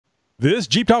This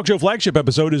Jeep Talk Show flagship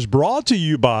episode is brought to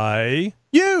you by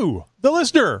you, the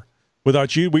listener.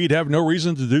 Without you, we'd have no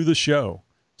reason to do the show.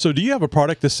 So do you have a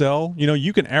product to sell? You know,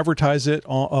 you can advertise it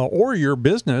or your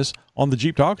business on the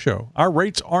Jeep Talk Show. Our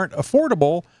rates aren't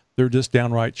affordable. They're just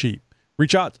downright cheap.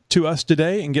 Reach out to us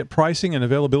today and get pricing and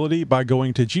availability by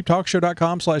going to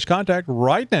jeeptalkshow.com/contact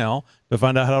right now to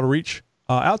find out how to reach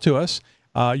out to us.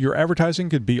 Your advertising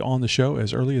could be on the show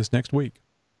as early as next week.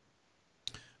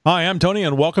 Hi, I'm Tony,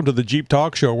 and welcome to the Jeep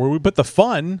Talk Show, where we put the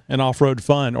fun in off-road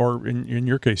fun, or in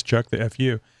your case, Chuck, the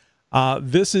FU.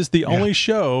 This is the only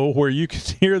show where you can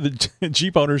hear the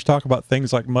Jeep owners talk about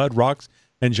things like mud, rocks,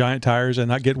 and giant tires and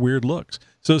not get weird looks.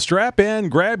 So strap in,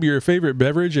 grab your favorite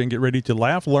beverage, and get ready to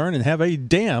laugh, learn, and have a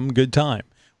damn good time.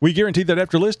 We guarantee that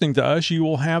after listening to us, you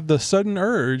will have the sudden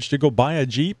urge to go buy a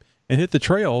Jeep and hit the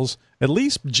trails, at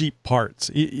least Jeep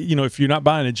parts. You know, if you're not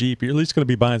buying a Jeep, you're at least going to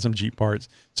be buying some Jeep parts.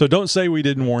 So don't say we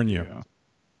didn't warn you. Yeah.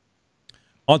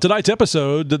 On tonight's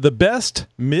episode, the best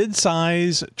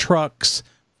mid-size trucks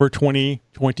for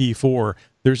 2024.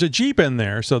 There's a Jeep in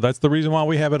there, so that's the reason why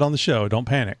we have it on the show. Don't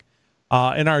panic.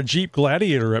 In our Jeep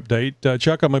Gladiator update,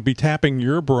 Chuck, I'm going to be tapping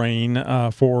your brain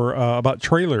for about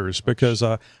trailers, because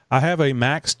I have a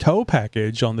max tow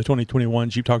package on the 2021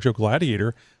 Jeep Talk Show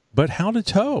Gladiator. But how to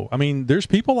tow? I mean, there's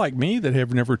people like me that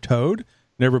have never towed,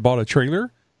 never bought a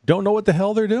trailer, don't know what the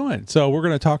hell they're doing. So we're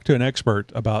going to talk to an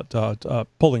expert about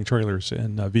pulling trailers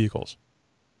in vehicles.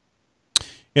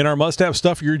 In our must-have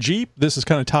stuff for your Jeep, this is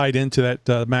kind of tied into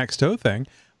that max tow thing.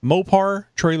 Mopar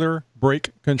Trailer Brake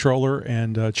Controller.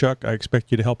 And Chuck, I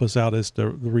expect you to help us out as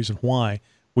to the reason why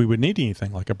we would need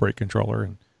anything like a brake controller.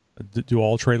 And do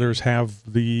all trailers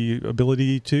have the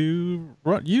ability to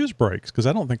use brakes? Because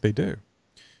I don't think they do.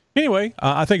 Anyway,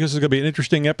 I think this is going to be an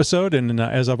interesting episode, and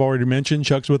as I've already mentioned,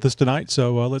 Chuck's with us tonight,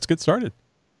 so let's get started.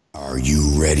 Are you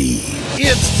ready?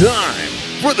 It's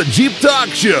time for the Jeep Talk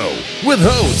Show with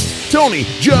hosts Tony,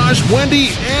 Josh,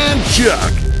 Wendy, and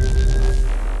Chuck.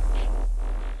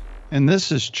 And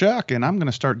this is Chuck, and I'm going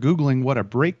to start Googling what a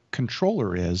brake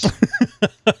controller is.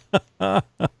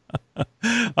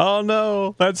 Oh,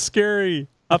 no, that's scary.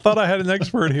 I thought I had an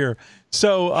expert here.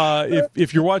 So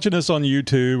if you're watching this on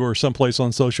YouTube or someplace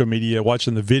on social media,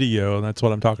 watching the video, and that's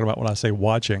what I'm talking about when I say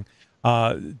watching,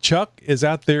 Chuck is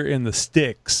out there in the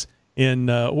sticks in,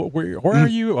 where are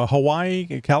you?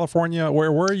 Hawaii, California?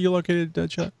 Where are you located,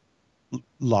 Chuck?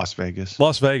 Las Vegas.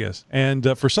 Las Vegas.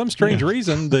 And for some strange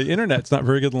reason, the internet's not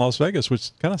very good in Las Vegas,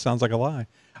 which kind of sounds like a lie.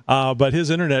 But his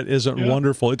internet isn't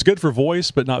wonderful. It's good for voice,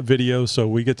 but not video, so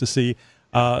we get to see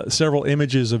several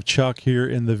images of Chuck here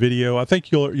in the video. I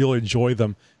think you'll enjoy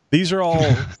them. These are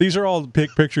all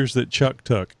pictures that Chuck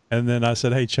took, and then I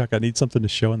said, "Hey, Chuck, I need something to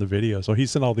show in the video." So he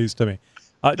sent all these to me.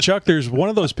 Chuck, there's one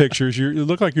of those pictures. You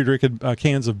look like you're drinking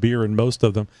cans of beer in most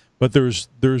of them, but there's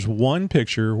one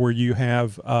picture where you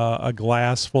have a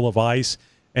glass full of ice,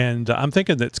 and I'm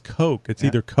thinking that's Coke. It's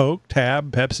either Coke,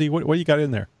 Tab, Pepsi. What do you got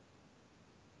in there?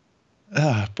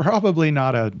 Probably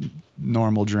not a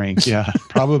normal drink. Yeah,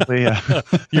 probably.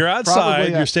 You're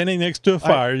outside. You're standing next to a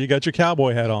fire. You got your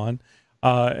cowboy hat on,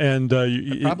 and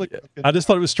I just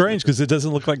thought it was strange because it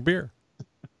doesn't look like beer.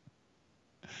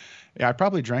 Yeah, I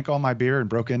probably drank all my beer and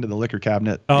broke into the liquor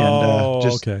cabinet. Oh, and,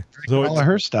 just okay. So all of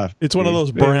her stuff. It's one of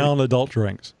those brown adult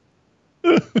drinks.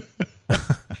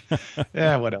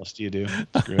 Yeah, what else do you do?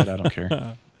 Screw it, I don't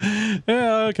care.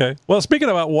 Yeah, okay. Well, speaking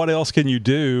about what else can you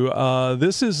do,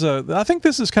 this is I think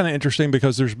this is kind of interesting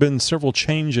because there's been several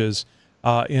changes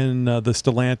in the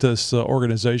Stellantis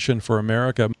organization for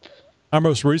America. Our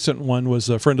most recent one was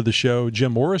a friend of the show,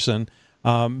 Jim Morrison,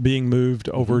 being moved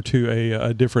over to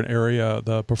a different area.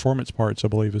 The performance parts, I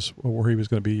believe, is where he was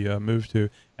going to be moved to,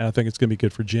 and I think it's going to be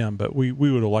good for Jim. But we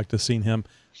would have liked to have seen him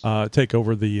take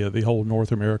over the whole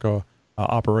North America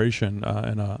operation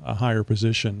in a higher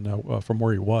position from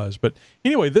where he was. But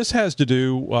anyway, this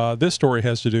story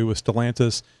has to do with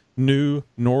Stellantis' new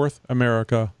North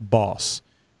America boss.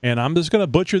 And I'm just going to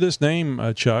butcher this name,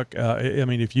 Chuck. I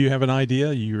mean, if you have an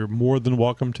idea, you're more than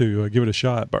welcome to give it a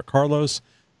shot. But Carlos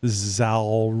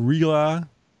Zalrila,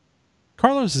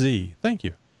 Carlos Z, thank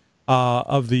you,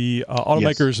 of the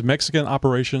automaker's Mexican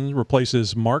operation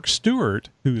replaces Mark Stewart,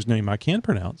 whose name I can't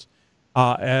pronounce,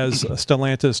 as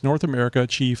Stellantis North America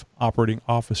Chief Operating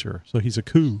Officer. So he's a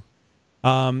coup.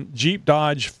 Jeep,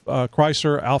 Dodge,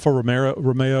 Chrysler, Alfa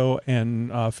Romeo,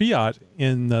 and Fiat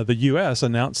in the U.S.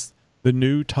 announced the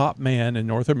new top man in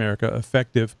North America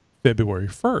effective February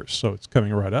 1st. So it's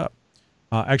coming right up.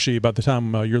 Actually, by the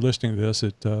time you're listening to this,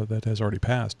 that has already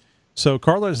passed. So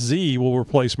Carlos Z will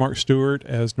replace Mark Stewart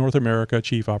as North America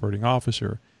Chief Operating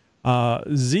Officer.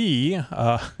 Z,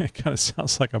 it kind of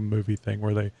sounds like a movie thing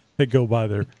where they go by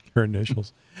their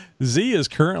initials. Z is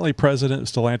currently president of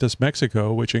Stellantis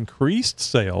Mexico, which increased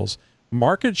sales,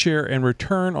 market share, and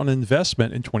return on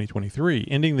investment in 2023,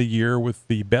 ending the year with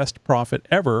the best profit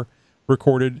ever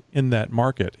recorded in that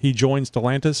market. He joined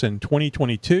Stellantis in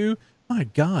 2022. My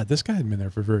God, this guy hadn't been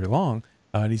there for very long,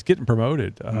 and he's getting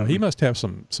promoted. He must have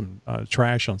some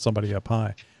trash on somebody up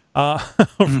high.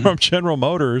 From General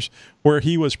Motors, where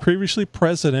he was previously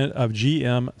president of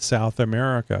GM South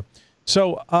America.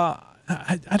 So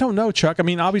I don't know, Chuck. I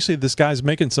mean, obviously this guy's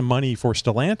making some money for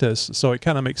Stellantis, so it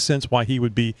kind of makes sense why he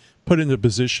would be put in the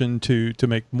position to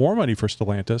make more money for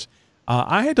Stellantis.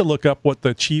 I had to look up what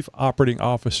the chief operating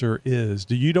officer is.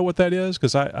 Do you know what that is?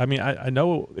 Because I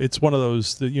know it's one of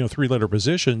those 3-letter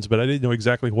positions, but I didn't know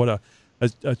exactly what a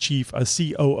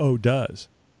COO does.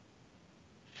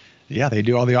 Yeah, they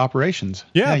do all the operations.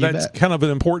 Yeah, that's kind of an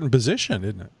important position,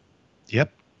 isn't it?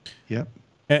 Yep.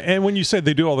 And when you say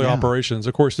they do all the operations,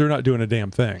 of course, they're not doing a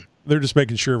damn thing. They're just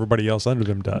making sure everybody else under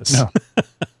them does. No.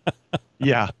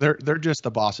 Yeah, they're just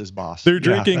the boss's boss. They're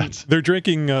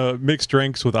drinking mixed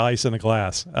drinks with ice in a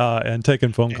glass and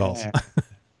taking phone calls.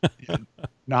 Yeah.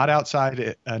 Not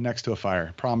outside next to a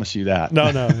fire. Promise you that. No,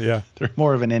 yeah. They're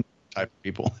more of an in type of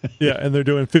people. Yeah, and they're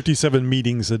doing 57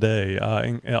 meetings a day,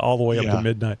 all the way up to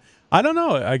midnight. I don't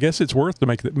know. I guess it's worth it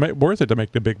to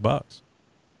make the big bucks.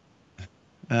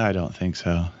 I don't think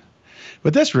so.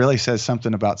 But this really says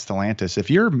something about Stellantis. If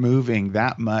you're moving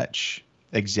that much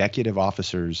executive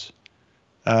officers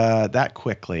that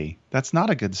quickly, that's not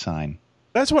a good sign.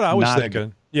 That's what I was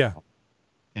thinking. Yeah.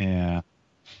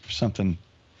 Something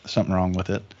wrong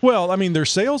with it. Well, I mean, their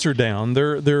sales are down.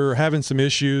 They're having some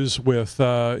issues with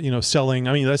selling.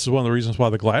 I mean, that's one of the reasons why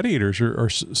the Gladiators are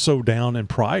so down in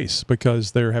price,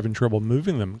 because they're having trouble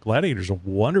moving them. Gladiator's a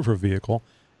wonderful vehicle,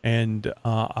 and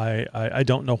I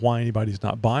don't know why anybody's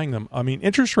not buying them. I mean,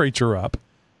 interest rates are up,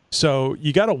 so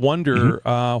you got to wonder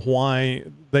why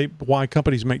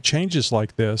companies make changes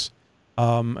like this,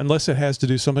 unless it has to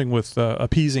do something with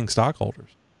appeasing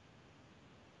stockholders.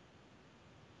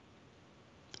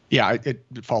 Yeah, it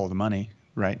follow the money,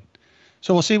 right?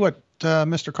 So we'll see what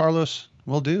Mr. Carlos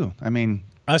will do. I mean,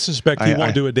 I suspect he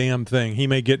won't do a damn thing. He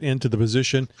may get into the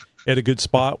position at a good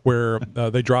spot where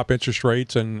they drop interest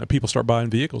rates and people start buying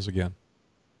vehicles again.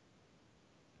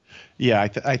 Yeah,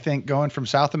 I think going from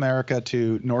South America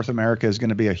to North America is going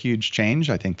to be a huge change.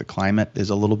 I think the climate is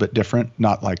a little bit different,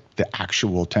 not like the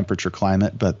actual temperature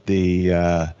climate, but the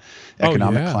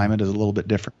economic climate is a little bit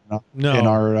different in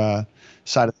our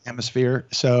side of the hemisphere.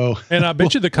 So, and I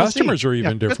bet you the customers are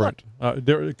even different.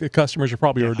 The customers are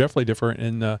definitely different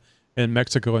in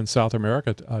Mexico and South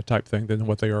America type thing than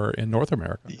what they are in North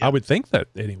America. Yeah. I would think that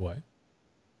anyway.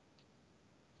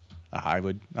 I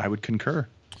would concur.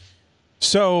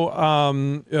 So,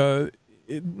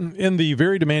 in the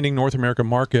very demanding North American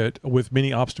market, with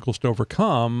many obstacles to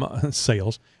overcome,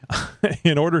 sales,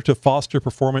 in order to foster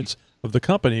performance of the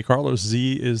company, Carlos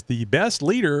Z is the best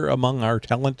leader among our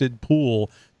talented pool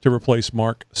to replace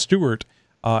Mark Stewart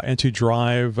and to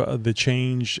drive the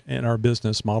change in our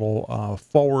business model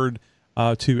forward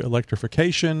to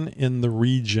electrification in the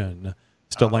region.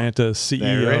 Stellantis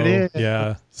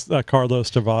CEO,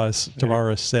 Carlos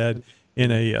Tavares said in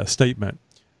a statement.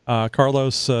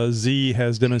 Carlos Z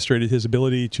has demonstrated his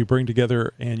ability to bring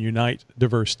together and unite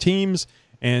diverse teams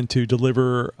and to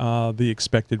deliver the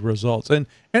expected results. And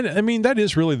I mean, that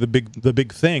is really the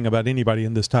big thing about anybody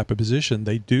in this type of position.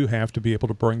 They do have to be able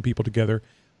to bring people together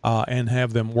and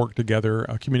have them work together,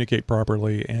 communicate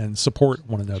properly, and support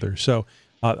one another. So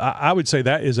I would say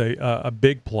that is a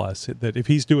big plus, that if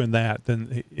he's doing that,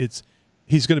 then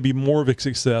he's going to be more of a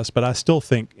success. But I still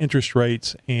think interest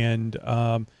rates and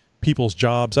people's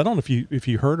jobs. I don't know if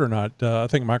you heard or not. I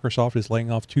think Microsoft is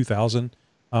laying off 2,000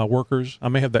 workers. I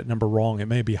may have that number wrong. It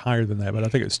may be higher than that, but I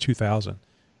think it's 2,000.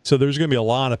 So there's going to be a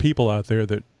lot of people out there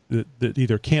that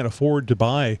either can't afford to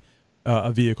buy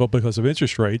a vehicle because of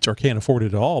interest rates, or can't afford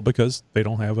it at all because they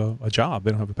don't have a job.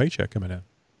 They don't have a paycheck coming in.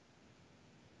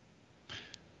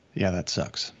 Yeah, that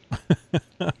sucks.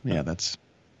 Yeah, that's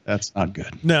not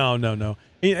good. No.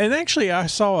 And actually, I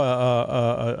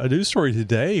saw a news story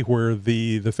today where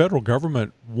the federal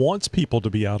government wants people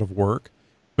to be out of work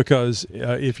because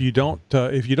if you don't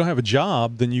have a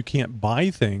job, then you can't buy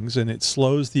things, and it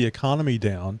slows the economy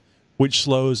down, which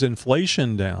slows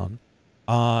inflation down,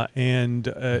 and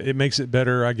it makes it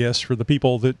better, I guess, for the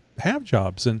people that have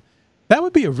jobs. And that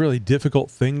would be a really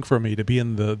difficult thing for me, to be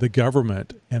in the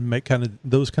government and make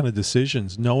those kind of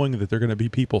decisions, knowing that there are going to be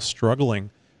people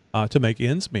struggling to make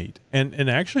ends meet. And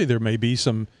actually, there may be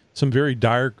some very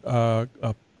dire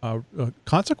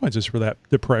consequences for that,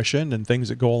 depression and things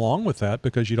that go along with that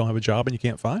because you don't have a job and you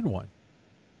can't find one.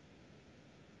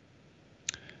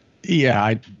 Yeah,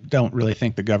 I don't really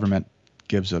think the government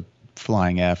gives a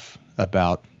flying F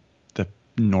about the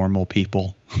normal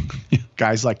people.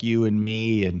 Guys like you and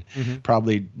me, and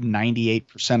probably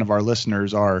 98% of our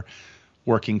listeners are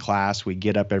working class. We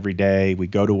get up every day. We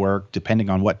go to work. Depending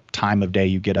on what time of day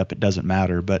you get up, it doesn't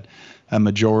matter. But a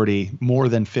majority, more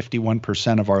than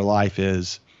 51% of our life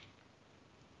is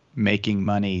making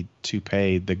money to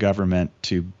pay the government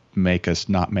to make us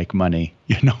not make money.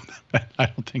 I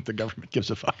don't think the government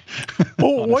gives a fuck.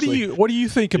 Well, what do you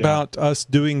think about us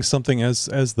doing something as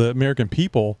the American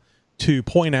people to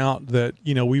point out that,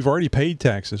 we've already paid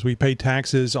taxes. We paid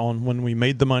taxes on when we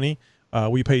made the money.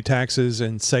 We pay taxes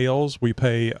in sales. We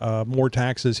pay more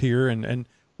taxes here, and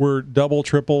we're double,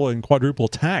 triple, and quadruple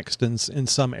taxed in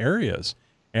some areas.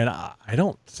 And I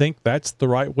don't think that's the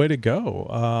right way to go.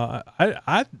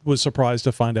 I was surprised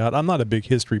to find out. I'm not a big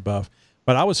history buff,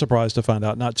 but I was surprised to find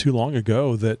out not too long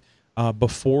ago that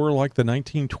before like the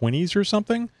 1920s or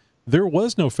something, there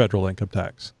was no federal income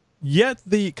tax. Yet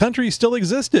the country still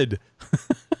existed.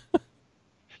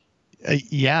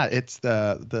 Yeah, it's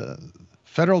the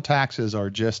federal taxes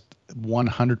are just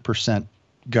 100%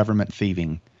 government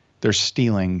thieving. They're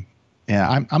stealing.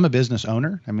 Yeah, I'm a business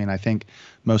owner. I mean, I think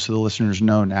most of the listeners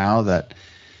know now that,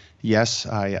 yes,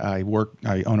 I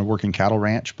own a working cattle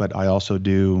ranch, but I also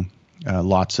do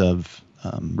lots of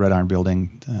red iron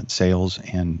building sales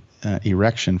and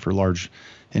erection for large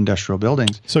industrial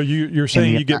buildings. So you're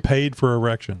saying you get paid for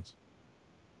erections?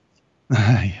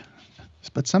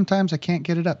 But sometimes I can't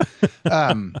get it up.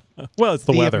 Well, it's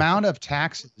the weather. The amount of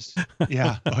taxes.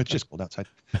 Yeah. Oh, it's just cold outside.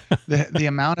 The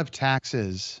amount of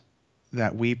taxes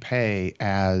that we pay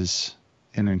as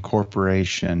an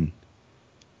incorporation,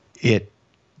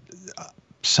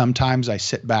 sometimes I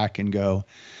sit back and go,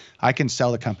 I can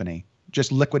sell the company,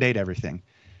 just liquidate everything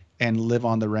and live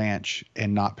on the ranch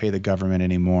and not pay the government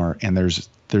anymore. And there's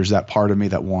that part of me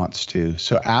that wants to.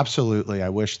 So absolutely, I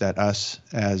wish that us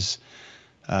as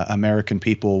American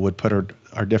people would put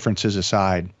our differences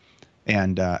aside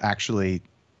and actually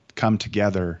come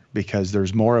together, because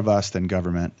there's more of us than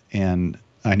government. And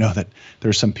I know that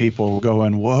there's some people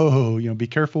going, whoa, be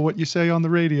careful what you say on the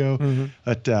radio.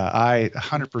 But I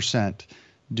 100%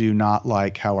 do not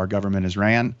like how our government is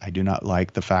ran. I do not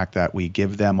like the fact that we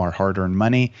give them our hard-earned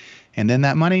money, and then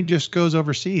that money just goes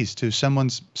overseas to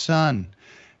someone's son.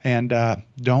 And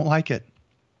don't like it.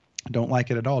 Don't like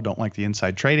it at all. Don't like the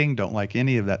inside trading. Don't like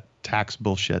any of that tax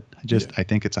bullshit. I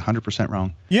think it's 100%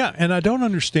 wrong. Yeah, and I don't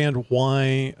understand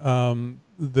why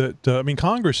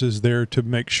Congress is there to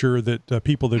make sure that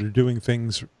people that are doing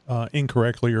things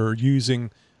incorrectly or using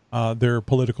their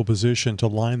political position to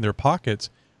line their pockets.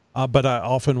 But I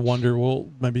often wonder, well,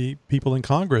 maybe people in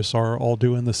Congress are all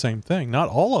doing the same thing. Not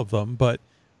all of them, but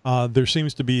there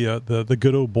seems to be the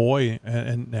good old boy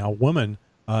and now woman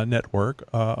network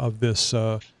of this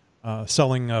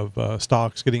selling of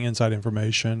stocks, getting inside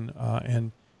information,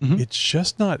 and it's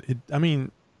just not.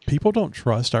 People don't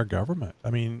trust our government.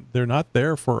 They're not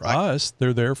there for us;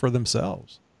 they're there for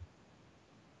themselves.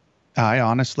 I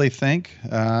honestly think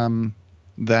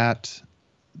that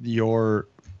your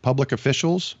public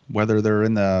officials, whether they're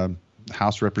in the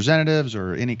House of Representatives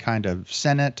or any kind of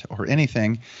Senate or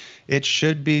anything, it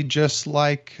should be just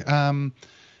like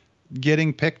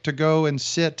getting picked to go and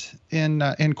sit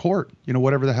in court.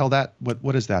 Whatever the hell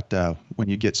what is that? When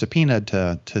you get subpoenaed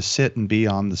to sit and be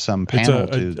on some panel.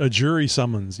 It's a jury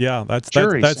summons. Yeah, that's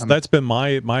been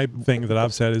my thing that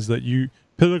I've said, is that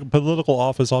political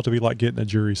office ought to be like getting a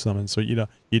jury summons. So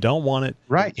you don't want it.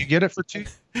 Right. You get it for two.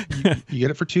 You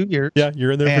get it for 2 years. Yeah,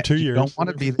 you're in there for 2 years. You don't want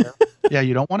to be there. Yeah,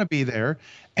 you don't want to be there.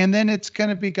 And then it's going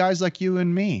to be guys like you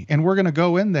and me, and we're going to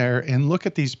go in there and look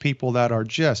at these people that are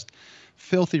just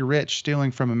filthy rich,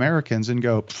 stealing from Americans, and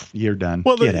go, you're done.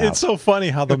 Well, it's so funny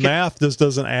how the math just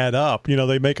doesn't add up.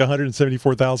 They make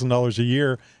 $174,000 a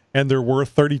year, and they're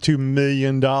worth $32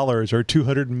 million or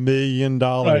 $200 million.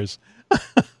 Right.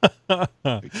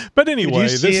 But anyway,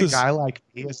 this is a guy like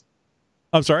me.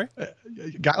 I'm sorry?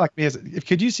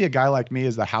 Could you see a guy like me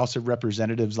as the House of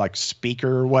Representatives, like speaker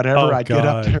or whatever? I get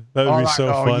up there. That would be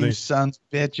so funny. You sons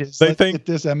of bitches. Let's get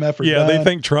this MF. Yeah, they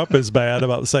think Trump is bad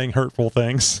about saying hurtful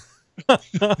things.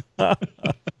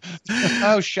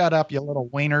 Oh, shut up, you little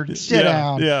wiener. Sit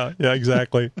down. Yeah,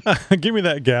 exactly. Give me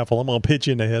that gavel. I'm going to pitch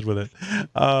you in the head with it.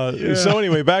 So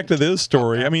anyway, back to this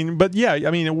story. I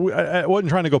wasn't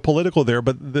trying to go political there,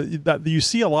 but you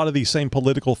see a lot of these same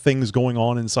political things going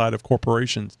on inside of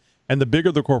corporations. And the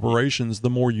bigger the corporations, the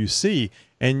more you see.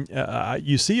 And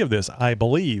you see of this, I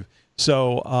believe.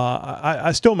 So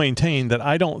I still maintain that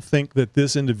I don't think that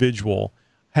this individual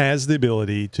has the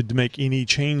ability to make any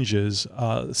changes,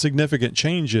 significant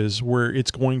changes, where it's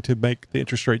going to make the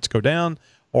interest rates go down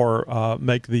or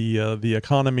make the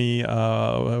economy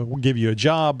give you a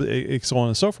job, so on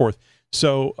and so forth.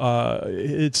 So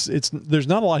there's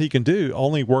not a lot he can do.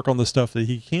 Only work on the stuff that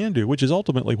he can do, which is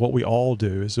ultimately what we all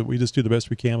do. Is that we just do the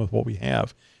best we can with what we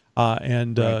have,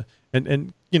 and cash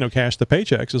the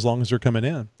paychecks as long as they're coming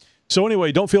in. So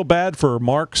anyway, don't feel bad for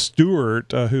Mark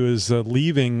Stewart, who is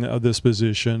leaving this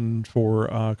position for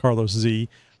Carlos Z.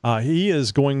 He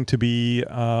is going to be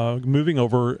moving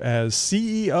over as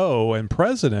CEO and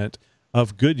president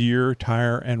of Goodyear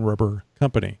Tire and Rubber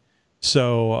Company.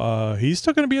 So he's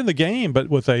still going to be in the game, but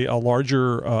with a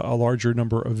larger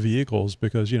number of vehicles,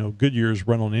 because Goodyears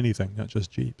run on anything, not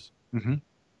just Jeeps. Mm-hmm.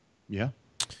 Yeah.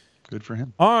 Good for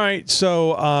him. All right,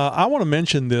 so I want to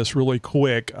mention this really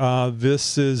quick.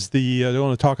 This is I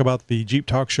want to talk about the Jeep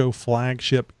Talk Show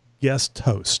flagship guest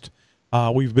host.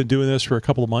 We've been doing this for a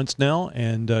couple of months now,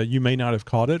 and you may not have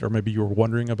caught it, or maybe you were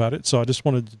wondering about it. So I just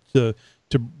wanted to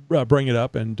bring it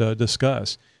up and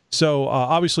discuss. So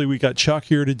obviously we got Chuck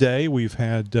here today. We've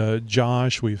had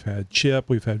Josh. We've had Chip.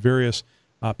 We've had various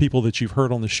people that you've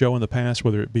heard on the show in the past,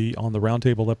 whether it be on the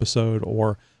roundtable episode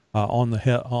or on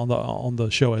the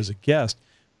show as a guest.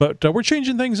 But we're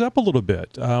changing things up a little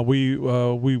bit. We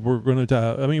were going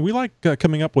to. We like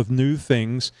coming up with new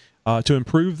things to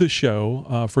improve the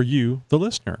show for you, the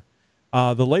listener.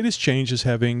 The latest change is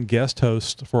having guest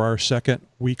hosts for our second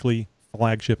weekly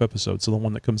flagship episode, so the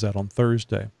one that comes out on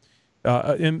Thursday.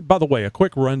 And by the way, a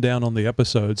quick rundown on the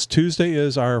episodes. Tuesday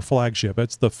is our flagship.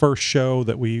 It's the first show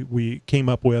that we came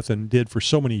up with and did for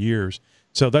so many years.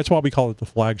 So that's why we call it the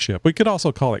flagship. We could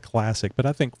also call it classic, but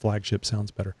I think flagship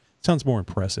sounds better. Sounds more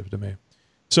impressive to me.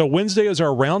 So Wednesday is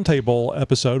our roundtable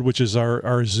episode, which is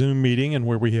our Zoom meeting, and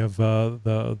where we have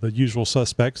the usual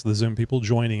suspects, the Zoom people,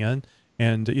 joining in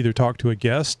and either talk to a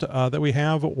guest that we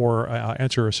have or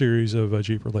answer a series of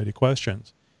Jeep-related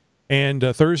questions. And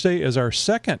Thursday is our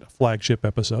second flagship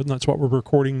episode, and that's what we're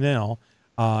recording now.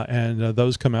 And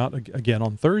those come out again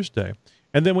on Thursday.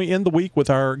 And then we end the week with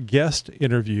our guest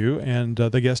interview, and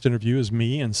the guest interview is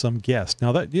me and some guest.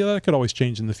 Now, that could always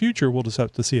change in the future. We'll just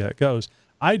have to see how it goes.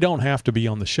 I don't have to be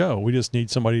on the show. We just need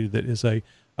somebody that is a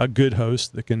good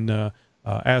host that can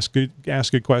ask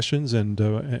good questions and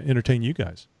entertain you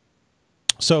guys.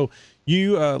 So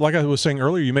you, like I was saying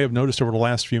earlier, you may have noticed over the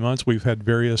last few months, we've had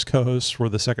various co-hosts for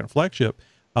the second flagship.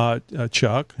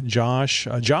 Chuck, Josh.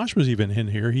 Josh was even in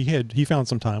here. He found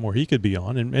some time where he could be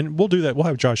on, and we'll do that. We'll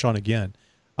have Josh on again.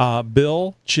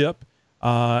 Bill, Chip,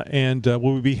 and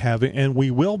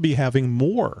we will be having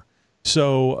more.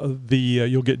 So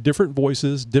you'll get different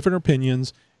voices, different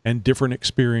opinions, and different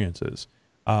experiences.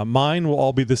 Mine will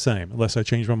all be the same unless I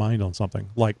change my mind on something.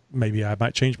 Like maybe I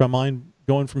might change my mind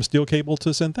going from steel cable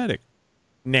to synthetic.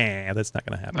 Nah, that's not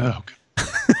going to happen. Oh,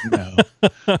 no.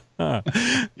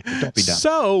 Don't be dumb.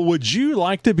 So, would you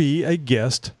like to be a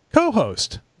guest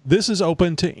co-host? This is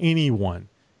open to anyone.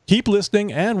 Keep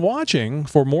listening and watching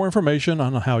for more information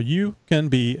on how you can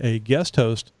be a guest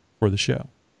host for the show.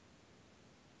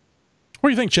 What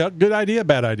do you think, Chuck? Good idea,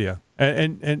 bad idea?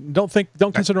 And don't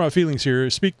consider my feelings here.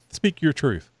 Speak your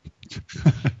truth.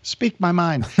 Speak my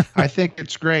mind. I think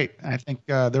it's great. I think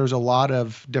there's a lot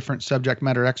of different subject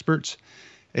matter experts.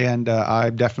 And I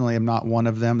definitely am not one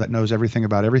of them that knows everything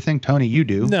about everything. Tony, you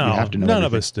do. No, you have to know none everything.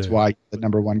 of us do. That's why you're the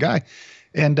number one guy.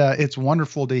 And it's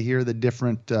wonderful to hear the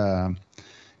different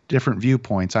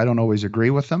viewpoints. I don't always agree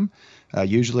with them.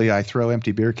 Usually I throw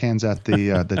empty beer cans at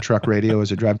the truck radio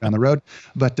as I drive down the road.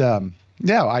 But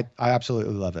yeah, I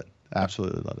absolutely love it.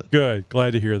 Absolutely love it. Good.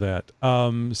 Glad to hear that.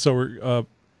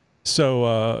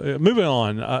 So moving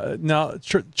on. Now,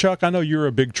 Chuck, I know you're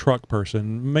a big truck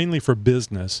person, mainly for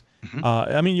business.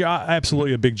 Mm-hmm. You're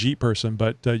absolutely a big Jeep person,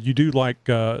 but you do like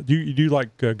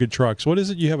good trucks. What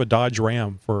is it? You have a Dodge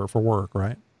Ram for work,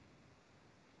 right?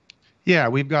 Yeah,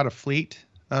 we've got a fleet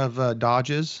of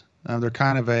Dodges. They're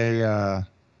kind of a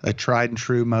tried and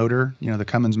true motor. The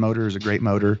Cummins motor is a great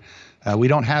motor. We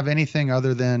don't have anything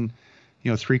other than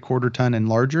 3/4 ton and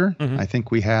larger. Mm-hmm. I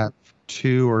think we have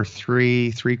 2 or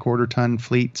 3 3/4 ton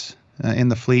fleets in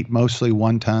the fleet, mostly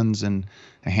 1 tons and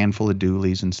a handful of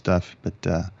dualies and stuff.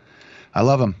 But I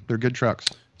love them. They're good trucks.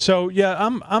 So yeah,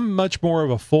 I'm much more of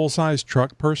a full size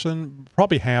truck person.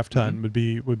 Probably half ton would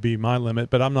be my limit,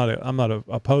 but I'm not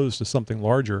opposed to something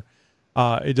larger.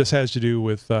 It just has to do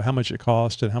with how much it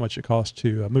costs and how much it costs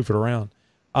to move it around.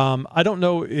 I don't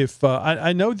know if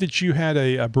I know that you had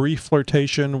a brief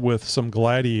flirtation with some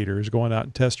Gladiators, going out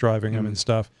and test driving them and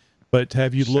stuff. But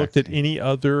have you looked at any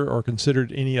other or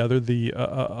considered any other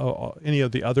any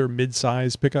of the other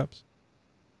mid-size pickups?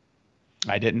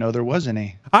 I didn't know there was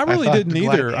any. I really didn't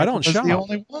either. I don't shop. The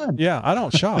only one. Yeah, I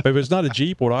don't shop. If it's not a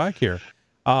Jeep, what do I care?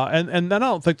 And I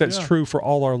don't think that's true for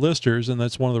all our listeners, and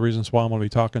that's one of the reasons why I'm going to be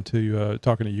talking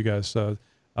to you guys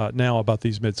now about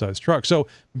these mid-size trucks. So,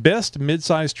 best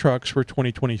mid-size trucks for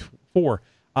 2024.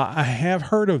 I have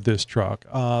heard of this truck,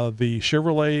 the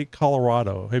Chevrolet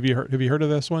Colorado. Have you heard of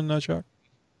this one, Chuck?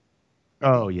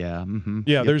 Oh yeah, mm-hmm.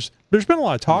 Yeah. Yep. There's been a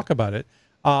lot of talk about it.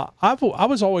 I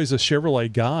was always a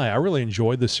Chevrolet guy. I really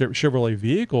enjoyed the Chevrolet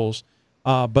vehicles,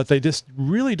 but they just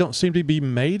really don't seem to be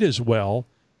made as well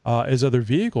as other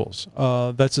vehicles.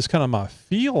 That's just kind of my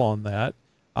feel on that.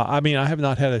 I mean, I have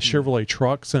not had a Chevrolet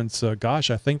truck since,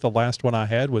 I think the last one I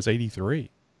had was '83.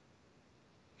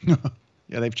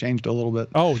 Yeah, they've changed a little bit.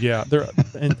 Oh yeah,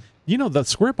 and the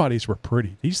square bodies were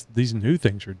pretty. These new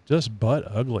things are just butt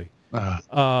ugly.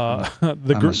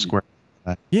 The square.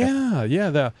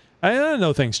 Yeah. I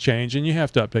know things change, and you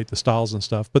have to update the styles and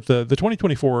stuff. But the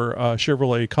 2024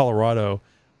 Chevrolet Colorado,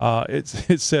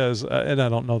 it says, and I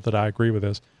don't know that I agree with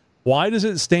this. Why does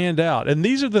it stand out? And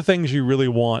these are the things you really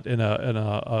want in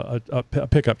a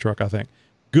pickup truck, I think.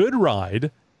 Good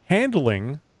ride,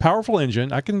 handling, powerful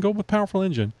engine. I can go with powerful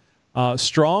engine.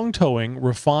 Strong towing,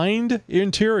 refined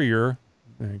interior.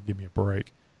 Give me a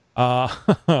break.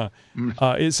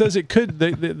 It says it could.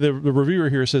 The reviewer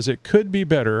here says it could be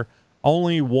better.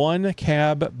 Only one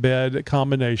cab bed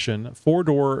combination,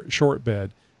 4-door short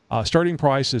bed. Starting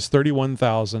price is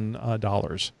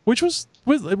 $31,000, which was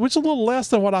a little less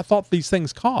than what I thought these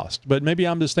things cost. But maybe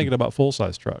I'm just thinking about full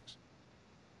size trucks.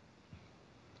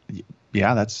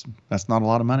 Yeah, that's not a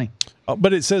lot of money.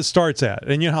 But it says starts at,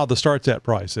 and you know how the starts at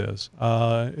price is.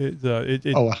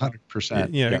 100%.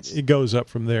 Yes. It goes up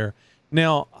from there.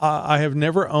 Now, I have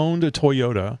never owned a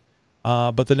Toyota,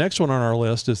 but the next one on our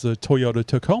list is the Toyota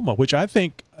Tacoma, which I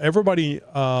think everybody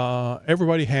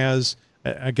has.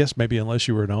 I guess maybe unless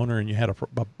you were an owner and you had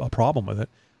a problem with it,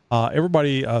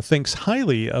 everybody thinks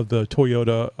highly of the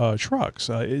Toyota trucks.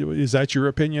 Is that your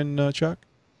opinion, Chuck?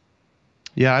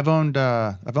 Yeah, I've owned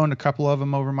a couple of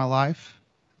them over my life,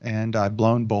 and I've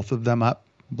blown both of them up,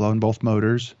 blown both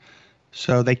motors.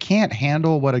 So they can't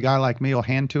handle what a guy like me will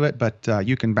hand to it, but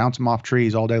you can bounce them off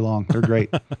trees all day long. They're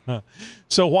great.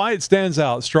 So why it stands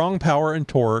out: strong power and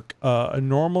torque,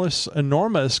 enormous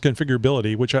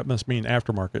configurability, which that must mean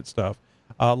aftermarket stuff.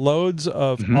 Loads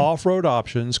of off-road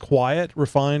options, quiet,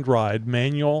 refined ride,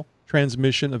 manual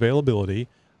transmission availability.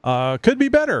 Could be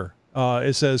better.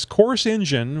 It says coarse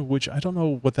engine, which I don't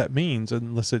know what that means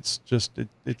unless it's just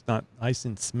it's not nice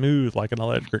and smooth like an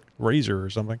electric razor or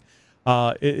something.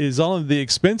 It is on the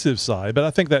expensive side, but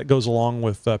I think that goes along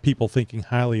with people thinking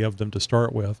highly of them to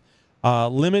start with.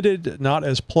 Limited, not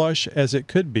as plush as it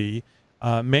could be.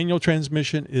 Manual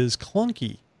transmission is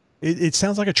clunky. It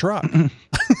sounds like a truck.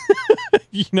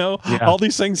 All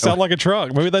these things sound like a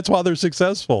truck. Maybe that's why they're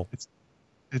successful.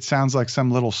 It sounds like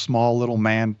some little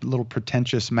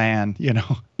pretentious man,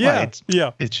 Yeah. It's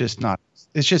just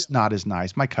not as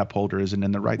nice. My cup holder isn't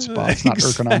in the right spot. It's not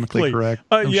ergonomically correct.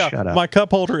 Shut up. My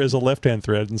cup holder is a left-hand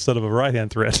thread instead of a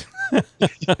right-hand thread.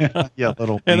 Yeah,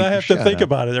 little. And I have to think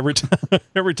about it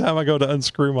every time I go to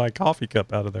unscrew my coffee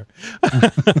cup out of there.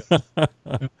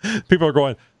 People are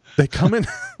going, they come in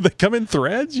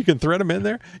threads? You can thread them in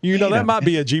there? That might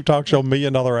be a Jeep Talk Show $1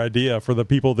 million idea for the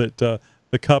people that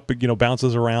the cup,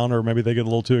 bounces around, or maybe they get a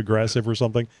little too aggressive or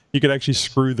something. You could actually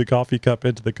screw the coffee cup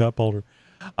into the cup holder.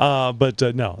 But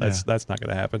no, that's not going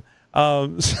to happen.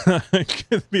 So it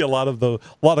could be a lot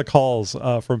of calls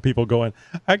from people going,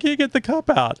 I can't get the cup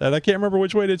out and I can't remember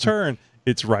which way to turn.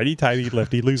 It's righty tighty,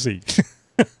 lefty loosey.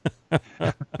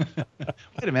 Wait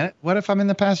a minute. What if I'm in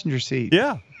the passenger seat?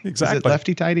 Yeah, exactly. Is it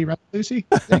lefty tighty, righty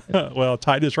loosey? Well,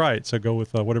 tight is right. So go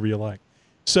with whatever you like.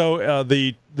 So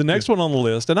the next one on the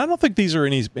list, and I don't think these are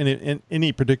in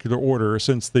any particular order,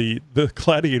 since the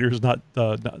Gladiator is not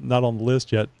on the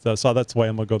list yet. So that's why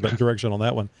I'm gonna go that direction on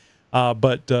that one.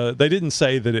 But they didn't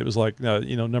say that it was like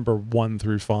number 1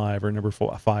 through 5 or number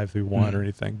 5 through 1 or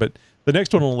anything. But the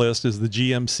next one on the list is the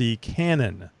GMC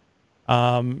Cannon.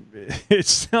 It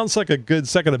sounds like a good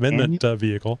Second Amendment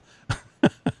vehicle.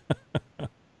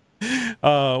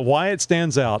 Why it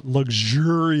stands out: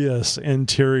 luxurious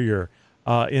interior.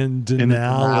 In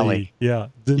Denali. Yeah,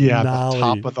 Denali. Yeah, the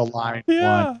top of the line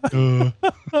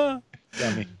one.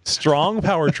 Strong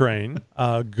powertrain,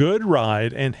 good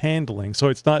ride and handling. So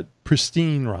it's not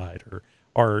pristine ride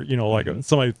or like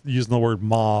somebody using the word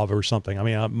mauve or something. I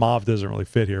mean, mauve doesn't really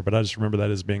fit here, but I just remember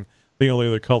that as being the only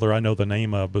other color I know the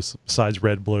name of besides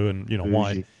red, blue, and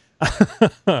white.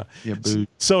 Yeah, boo.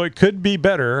 So it could be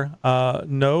better.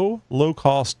 No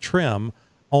low-cost trim,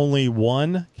 only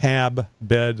one cab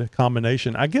bed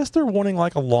combination. I guess they're wanting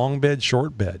like a long bed,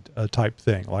 short bed type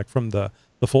thing, like from the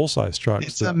full-size trucks.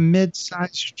 It's a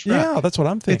mid-size truck. Yeah, that's what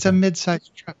I'm thinking. It's a mid-size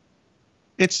truck.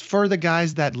 It's for the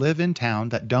guys that live in town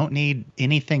that don't need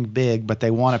anything big, but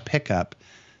they want a pickup.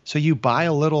 So you buy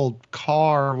a little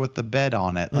car with the bed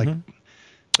on it, like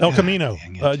El Camino.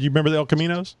 You remember the El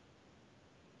Caminos?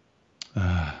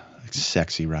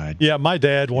 Sexy ride. Yeah, my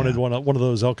dad wanted one of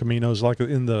those El Caminos, like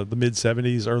in the mid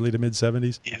 '70s, early to mid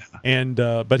 '70s. Yeah. And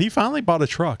but he finally bought a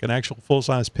truck, an actual full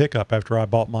size pickup. After I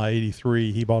bought my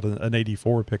 '83, he bought an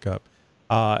 '84 pickup.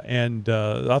 And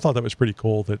I thought that was pretty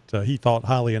cool that he thought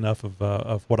highly enough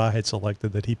of what I had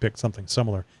selected that he picked something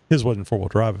similar. His wasn't four-wheel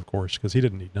drive, of course, because he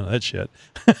didn't need none of that shit.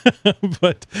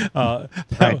 But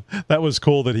that was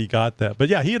cool that he got that. But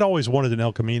yeah, he had always wanted an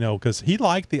El Camino because he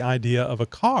liked the idea of a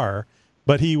car,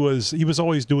 but he was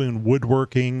always doing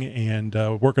woodworking and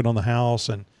working on the house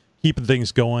and keeping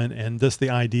things going. And just the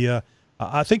idea,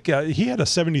 I think he had a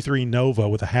 '73 Nova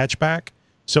with a hatchback.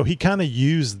 So he kind of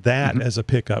used that as a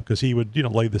pickup because he would,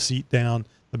 lay the seat down,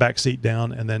 the back seat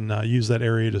down, and then use that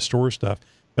area to store stuff.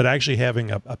 But actually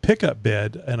having a pickup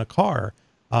bed and a car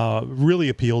really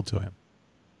appealed to him.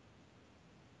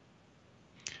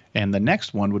 And the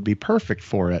next one would be perfect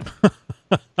for it.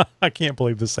 I can't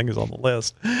believe this thing is on the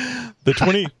list. The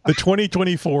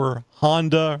 2024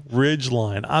 Honda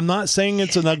Ridgeline. I'm not saying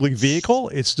it's an ugly vehicle.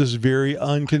 It's just very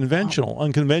unconventional.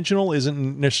 Unconventional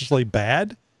isn't necessarily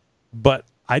bad, but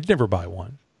I'd never buy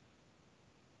one.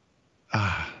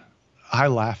 I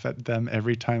laugh at them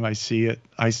every time I see it.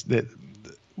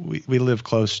 We live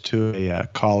close to a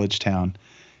college town,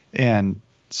 and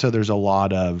so there's a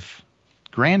lot of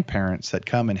grandparents that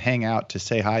come and hang out to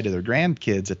say hi to their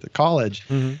grandkids at the college,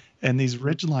 and these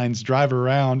Ridgelines drive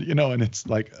around, and it's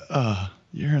like,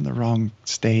 you're in the wrong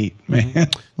state, man.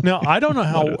 Now, I don't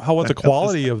know what the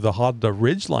quality of the Honda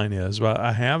Ridgeline is, but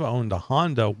I have owned a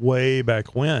Honda way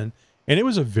back when, and it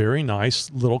was a very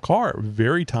nice little car,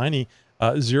 very tiny,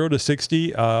 0 to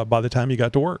 60 by the time you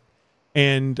got to work.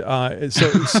 And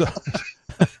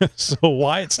so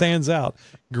why it stands out: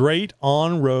 great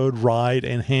on-road ride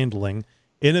and handling,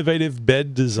 innovative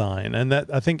bed design, and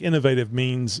that I think innovative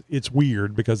means it's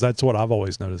weird because that's what I've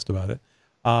always noticed about it.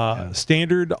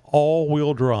 Standard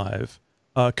all-wheel drive,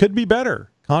 could be better.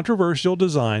 Controversial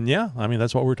design, yeah. I mean,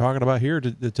 that's what we're talking about here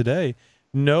today.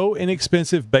 No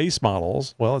inexpensive base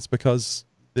models. Well, it's because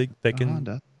they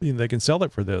can sell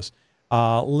it for this.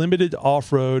 Limited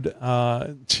off-road.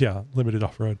 Limited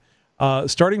off-road.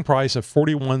 Starting price of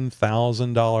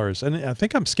 $41,000. And I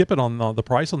think I'm skipping on the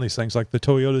price on these things. Like the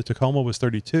Toyota Tacoma was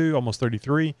 32, almost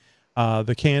 33.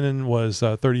 The Canon was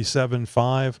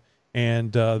 37.5,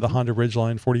 and the Honda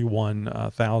Ridgeline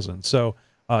 41,000. So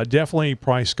definitely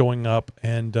price going up,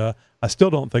 and I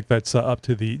still don't think that's up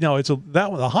to the. No,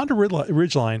 the Honda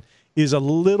Ridgeline is a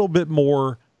little bit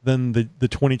more than the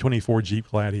 2024 Jeep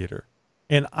Gladiator.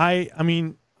 And I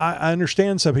mean, I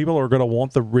understand some people are going to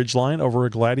want the Ridgeline over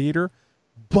a Gladiator,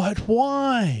 but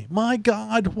why? My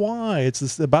God, why?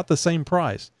 It's about the same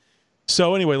price.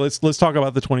 So anyway, let's talk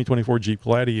about the 2024 Jeep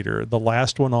Gladiator, the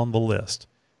last one on the list.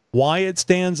 Why it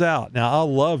stands out. Now, I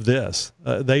love this.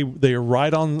 They are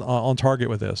right on target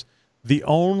with this. The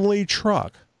only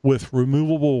truck with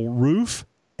removable roof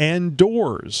and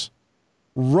doors,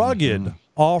 rugged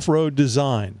off-road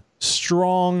design,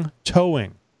 strong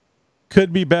towing.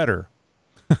 Could be better.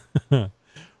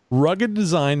 Rugged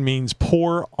design means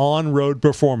poor on-road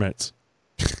performance.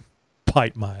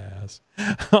 Pipe my ass.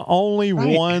 Only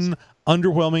one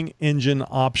underwhelming engine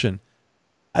option.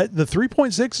 The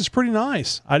 3.6 is pretty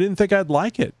nice. I didn't think I'd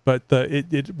like it, but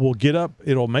it will get up.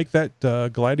 It'll make that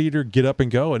Gladiator get up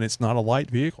and go, and it's not a light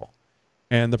vehicle.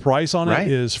 And the price on it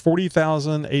is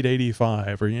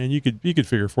 $40,885, and you could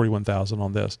figure $41,000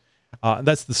 on this.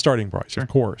 That's the starting price, of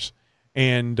course.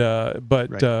 And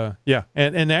yeah,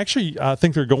 and actually, I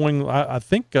think they're going. I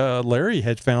think Larry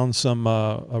had found some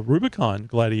Rubicon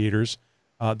Gladiators.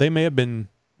 They may have been.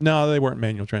 No, they weren't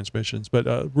manual transmissions, but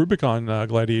Rubicon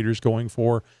Gladiators going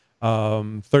for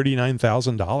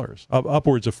 $39,000,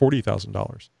 upwards of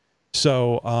 $40,000.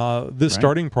 So this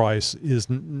starting price is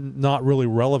not really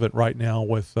relevant right now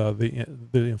with the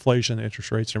inflation,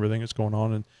 interest rates, and everything that's going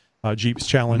on, and Jeep's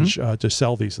challenge to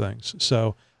sell these things.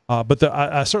 So, but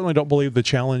I certainly don't believe the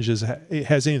challenge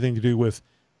has anything to do with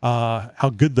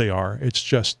how good they are. It's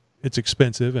just it's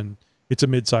expensive, and it's a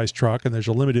mid-sized truck, and there's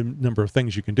a limited number of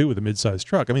things you can do with a mid-sized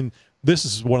truck. I mean, this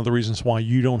is one of the reasons why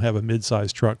you don't have a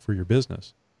mid-sized truck for your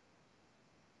business.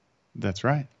 That's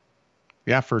right.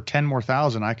 Yeah, for 10 more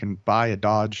thousand, I can buy a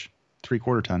Dodge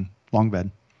 3/4 ton long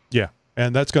bed. Yeah,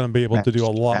 and that's going to be able to do a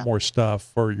lot more stuff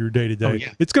for your day to day.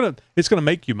 Yeah. It's gonna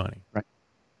make you money. Right.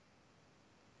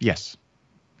 Yes.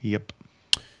 Yep.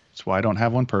 That's why I don't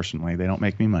have one personally. They don't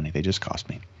make me money. They just cost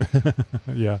me.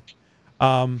 Yeah.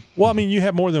 Well, I mean, you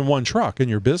have more than one truck in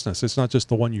your business. It's not just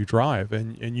the one you drive,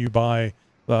 and you buy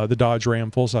the Dodge Ram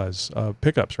full-size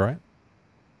pickups, right?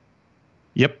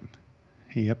 Yep.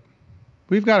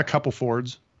 We've got a couple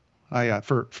Fords.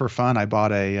 For fun, I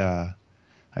bought a.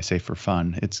 I say for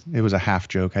fun. It was a half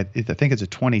joke. I think it's a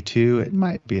 22. It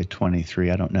might be a 23.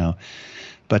 I don't know.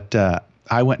 But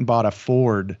I went and bought a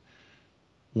Ford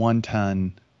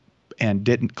 1-ton and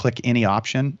didn't click any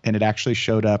option, and it actually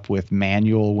showed up with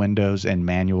manual windows and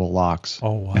manual locks.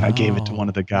 Oh, wow. And I gave it to one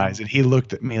of the guys, and he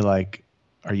looked at me like,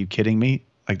 "Are you kidding me?"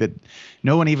 Like that.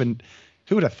 No one even.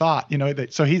 Who would have thought?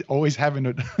 So he's always having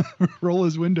to roll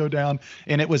his window down,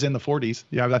 and it was in the 40s.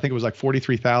 Yeah, I think it was like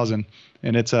 43,000,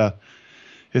 and it's a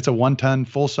 1-ton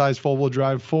full-size four-wheel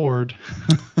drive Ford.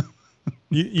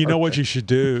 You know what you should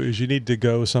do is you need to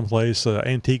go someplace,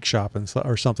 antique shop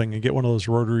or something, and get one of those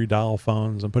rotary dial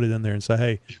phones and put it in there and say,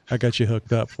 "Hey, I got you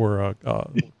hooked up for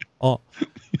on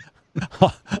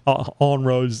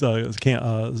roads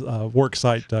work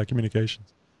site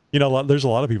communications." There's a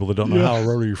lot of people that don't know how a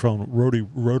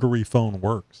rotary phone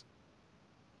works.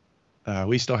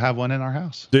 We still have one in our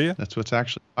house. Do you? That's what's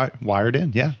actually wired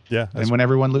in. Yeah. Yeah. And when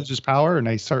everyone loses power and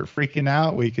they start freaking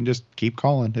out, we can just keep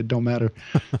calling. It don't matter.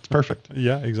 It's perfect.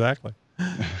 Yeah, exactly.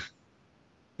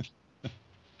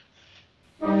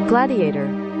 Gladiator.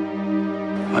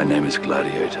 My name is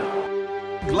Gladiator.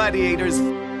 Gladiators.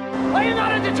 Are you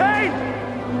not entertained?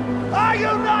 Are you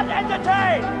not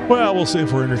entertained? Well, we'll see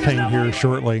if we're entertained here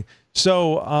shortly.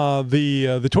 So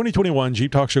the 2021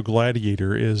 Jeep Talk Show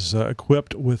Gladiator is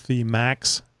equipped with the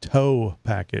Max Tow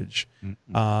package,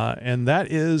 and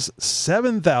that is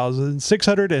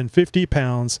 7,650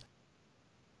 pounds.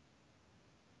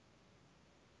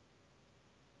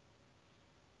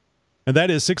 And that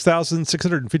is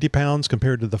 6,650 pounds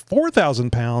compared to the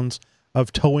 4,000 pounds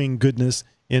of towing goodness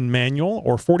in manual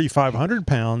or 4,500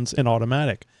 pounds in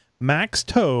automatic. Max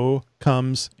Tow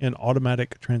comes in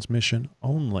automatic transmission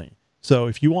only. So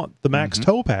if you want the Max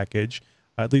Tow package,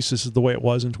 at least this is the way it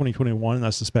was in 2021, and I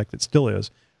suspect it still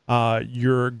is,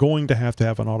 you're going to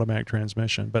have an automatic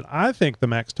transmission. But I think the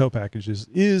Max Tow package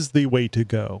is the way to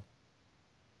go.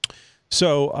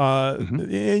 So,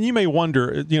 and you may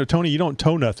wonder, Tony, you don't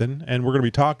tow nothing, and we're going to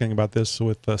be talking about this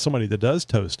with somebody that does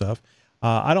tow stuff.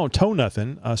 I don't tow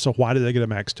nothing, so why did I get a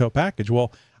Max Tow package?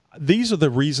 Well, these are the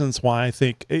reasons why I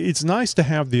think it's nice to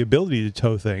have the ability to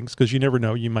tow things, because you never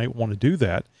know, you might want to do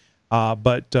that.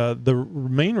 But the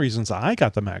main reasons I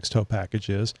got the Max Tow package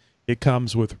is it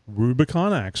comes with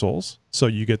Rubicon axles, so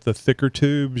you get the thicker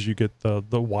tubes, you get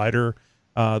the wider,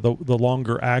 the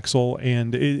longer axle,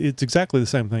 and it's exactly the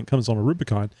same thing. It comes on a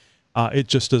Rubicon. It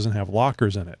just doesn't have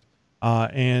lockers in it.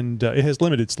 And it has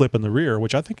limited slip in the rear,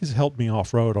 which I think has helped me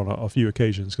off-road on a few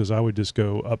occasions, because I would just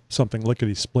go up something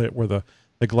lickety-split where the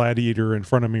Gladiator in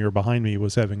front of me or behind me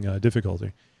was having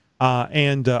difficulty.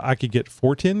 And I could get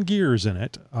 410 gears in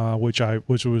it, which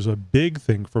was a big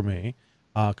thing for me,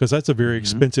 because that's a very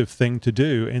expensive thing to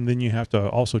do. And then you have to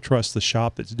also trust the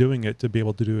shop that's doing it to be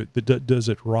able to do it, that does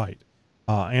it right.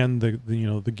 And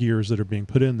the gears that are being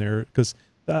put in there, because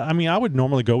I mean, I would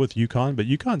normally go with Yukon, but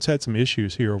Yukon's had some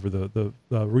issues here over the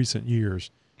recent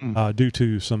years due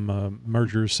to some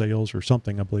mergers, sales, or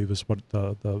something. I believe is what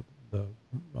the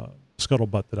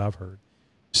scuttlebutt that I've heard.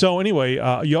 So anyway,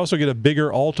 you also get a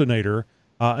bigger alternator,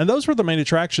 and those were the main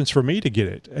attractions for me to get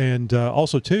it. And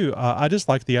also too, I just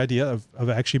like the idea of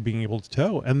actually being able to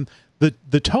tow. And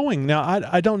the towing, now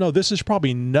I don't know, this is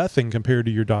probably nothing compared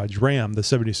to your Dodge Ram, the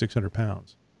 7,600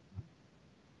 pounds.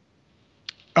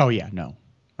 Oh yeah, no.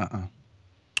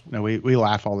 No, we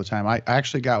laugh all the time. I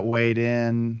actually got weighed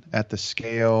in at the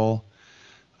scale,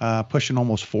 pushing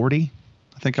almost 40.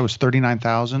 I think I was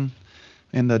 39,000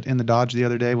 in the Dodge the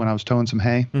other day when I was towing some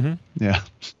hay. Yeah,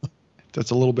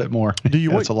 that's a little bit more.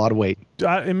 That's a lot of weight.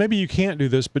 And maybe you can't do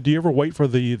this, but do you ever wait for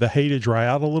the hay to dry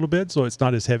out a little bit so it's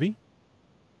not as heavy?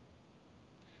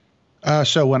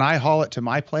 So when I haul it to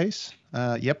my place,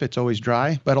 yep, it's always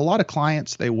dry. But a lot of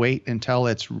clients, they wait until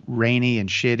it's rainy and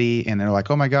shitty, and they're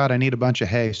like, "Oh my God, I need a bunch of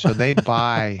hay." So they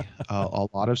buy a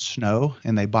lot of snow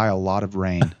and they buy a lot of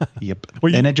rain. Yep,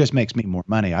 and it just makes me more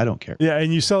money. I don't care. Yeah,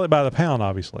 and you sell it by the pound,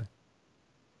 obviously.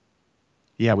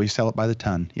 Yeah, we sell it by the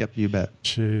ton. Yep, you bet.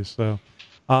 Jeez, so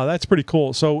that's pretty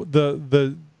cool. So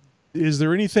is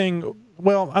there anything?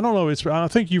 Well, I don't know. I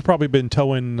think you've probably been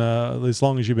towing as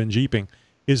long as you've been Jeeping.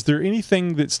 Is there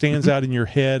anything that stands out in your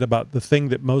head about the thing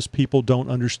that most people don't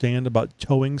understand about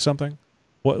towing something?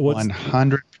 What's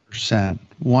 100%.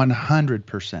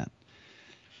 100%.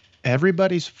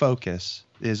 Everybody's focus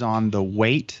is on the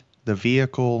weight the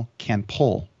vehicle can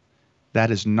pull.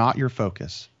 That is not your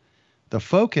focus. The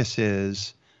focus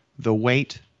is the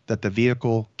weight that the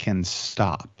vehicle can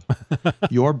stop.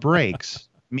 Your brakes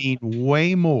mean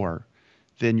way more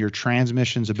than your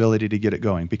transmission's ability to get it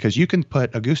going, because you can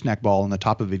put a gooseneck ball on the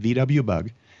top of a VW Bug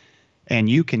and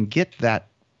you can get that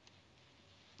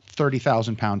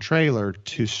 30,000 pound trailer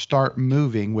to start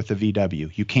moving with a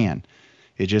VW. You can.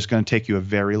 It's just going to take you a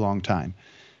very long time.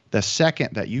 The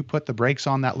second that you put the brakes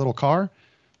on that little car,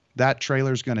 that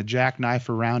trailer is going to jackknife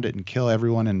around it and kill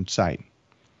everyone in sight.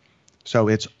 So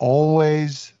it's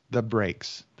always the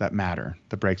brakes that matter.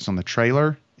 The brakes on the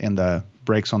trailer and the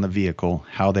brakes on the vehicle,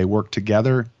 how they work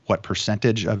together, what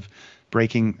percentage of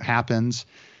braking happens.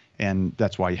 And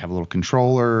that's why you have a little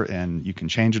controller and you can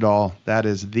change it all. That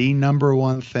is the number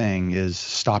one thing, is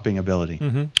stopping ability.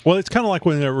 Mm-hmm. Well, it's kind of like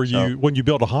whenever when you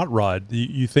build a hot rod,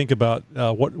 you think about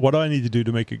what do I need to do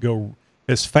to make it go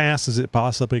as fast as it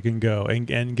possibly can go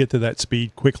and get to that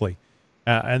speed quickly.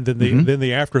 And then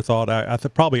the afterthought,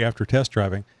 probably after test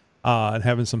driving and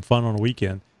having some fun on a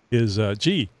weekend, is,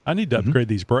 gee, I need to upgrade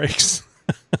these brakes.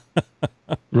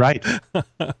 Right.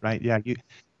 Right. Yeah.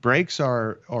 Brakes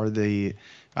are the,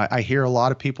 I hear a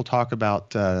lot of people talk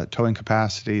about towing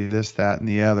capacity, this, that, and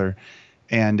the other.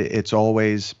 And it's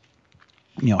always,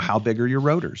 how big are your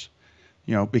rotors?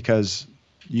 Because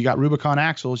you got Rubicon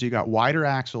axles, you got wider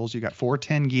axles, you got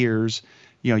 410 gears.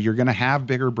 You're going to have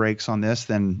bigger brakes on this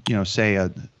than, say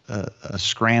a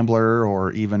Scrambler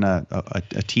or even a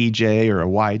TJ or a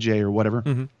YJ or whatever.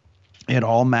 Mm-hmm. It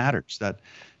all matters that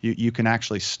you can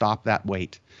actually stop that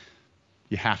weight.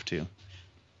 You have to.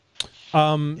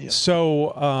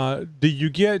 So do you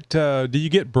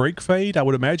get brake fade? I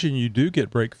would imagine you do get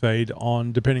brake fade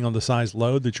depending on the size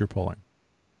load that you're pulling.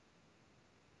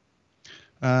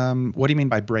 What do you mean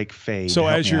by brake fade? So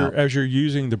as you're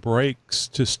using the brakes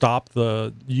to stop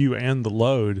you and the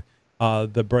load,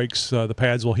 the brakes, the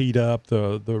pads will heat up,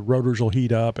 the rotors will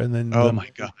heat up, and then my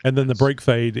God. And then the brake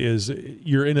fade is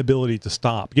your inability to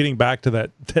stop. Getting back to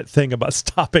that thing about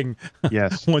stopping,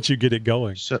 yes, once you get it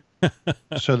going. So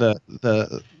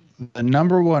the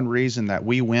number one reason that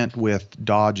we went with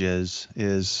Dodges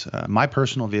is my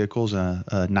personal vehicle is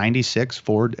a 96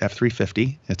 Ford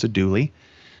F350. It's a dually.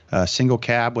 Single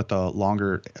cab with a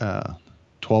longer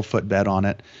 12-foot bed on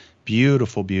it.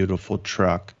 Beautiful, beautiful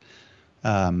truck.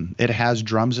 It has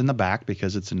drums in the back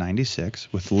because it's a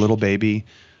 96 with little baby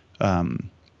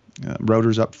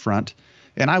rotors up front.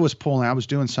 And I was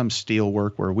doing some steel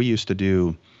work where we used to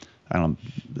do,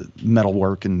 metal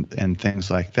work and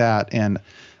things like that. And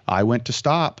I went to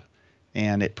stop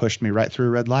and it pushed me right through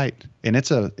a red light. And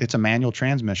it's a manual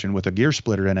transmission with a gear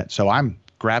splitter in it. So I'm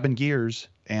grabbing gears.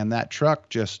 And that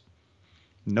truck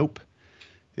nope.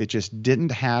 It just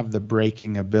didn't have the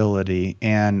braking ability.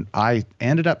 And I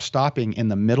ended up stopping in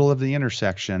the middle of the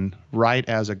intersection right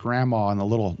as a grandma on the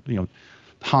little,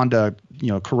 Honda,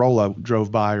 Corolla drove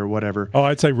by or whatever. Oh,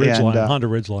 I'd say Ridgeline, Honda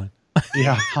Ridgeline.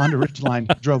 Yeah, Honda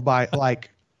Ridgeline drove by. Like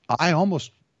I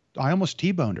almost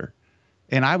T-boned her.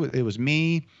 And it was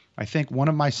me, I think one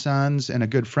of my sons and a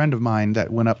good friend of mine that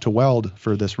went up to weld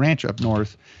for this ranch up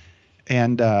north.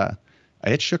 And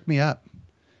it shook me up.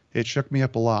 It shook me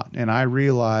up a lot. And I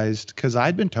realized, because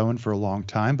I'd been towing for a long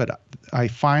time, but I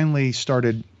finally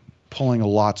started pulling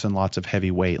lots and lots of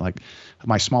heavy weight. Like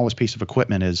my smallest piece of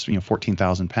equipment is,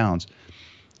 14,000 pounds.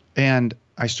 And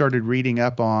I started reading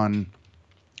up on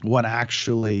what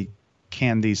actually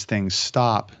can these things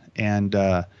stop. And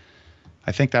I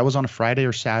think that was on a Friday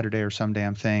or Saturday or some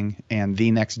damn thing. And the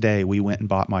next day we went and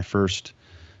bought my first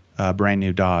brand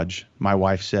new Dodge. My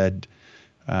wife said,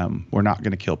 we're not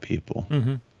going to kill people.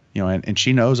 Mm-hmm. And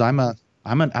she knows I'm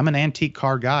an antique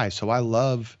car guy, so I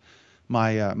love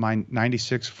my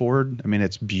 96 Ford. I mean,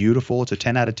 it's beautiful. It's a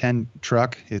 10 out of 10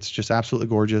 truck. It's just absolutely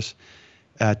gorgeous.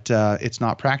 It's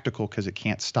not practical because it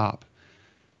can't stop.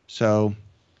 So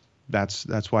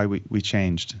that's why we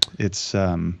changed. It's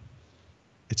an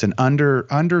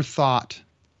underthought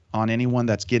on anyone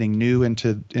that's getting new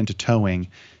into towing.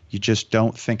 You just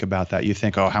don't think about that. You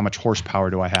think, oh, how much horsepower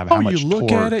do I have? How much you look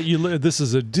torque? at it. This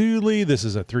is a dually. This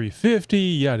is a 350.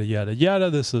 Yada yada yada.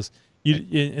 This is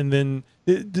and then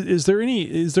is there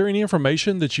any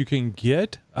information that you can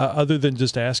get other than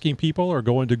just asking people or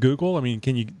going to Google? I mean,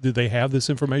 do they have this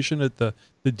information at the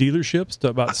dealerships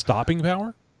about stopping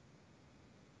power?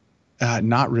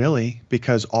 Not really,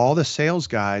 because all the sales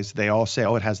guys, they all say,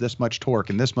 oh, it has this much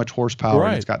torque and this much horsepower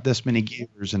and it's got this many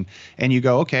gears. And you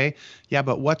go, okay, yeah,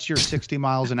 but what's your 60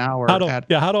 miles an hour? How do I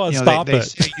stop they it?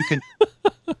 Say you can,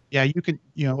 you can,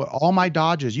 all my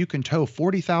Dodges, you can tow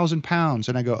 40,000 pounds.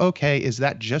 And I go, okay, is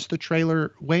that just the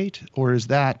trailer weight or is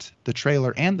that the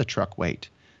trailer and the truck weight?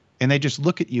 And they just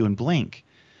look at you and blink,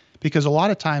 because a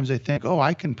lot of times they think, oh,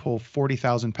 I can pull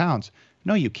 40,000 pounds.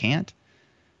 No, you can't.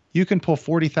 You can pull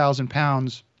 40,000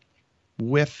 pounds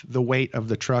with the weight of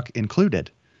the truck included.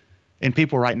 And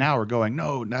people right now are going,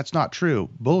 no, that's not true.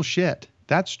 Bullshit.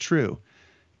 That's true.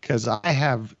 Because I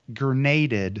have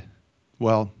grenaded,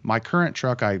 well, my current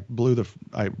truck, I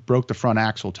broke the front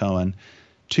axle towing.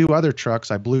 2 other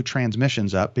trucks, I blew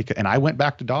transmissions up, and I went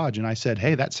back to Dodge and I said,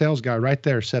 hey, that sales guy right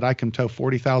there said I can tow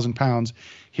 40,000 pounds.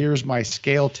 Here's my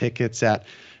scale tickets at,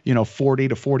 40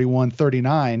 to 41,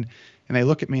 39. And they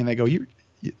look at me and they go,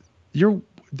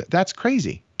 that's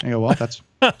crazy. I go, well, that's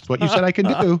what you said I can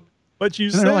do. But you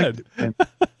said.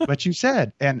 But you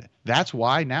said. And that's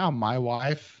why now my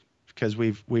wife, because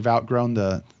we've outgrown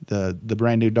the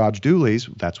brand new Dodge Dualies,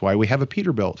 that's why we have a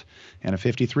Peterbilt and a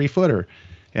 53-footer.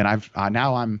 And I'm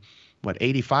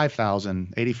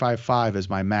 85.5 is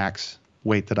my max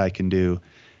weight that I can do.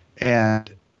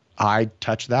 And I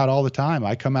touch that all the time.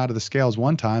 I come out of the scales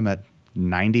one time at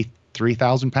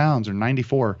 93,000 pounds or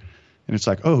 94. And it's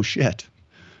like, oh shit,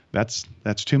 that's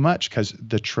too much, because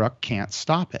the truck can't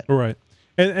stop it. Right.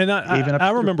 And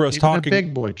I remember us talking. A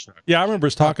big boy truck. Yeah, I remember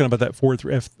us talking about that Ford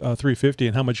F350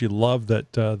 and how much you loved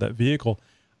that vehicle.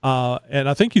 And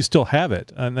I think you still have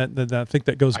it, and I think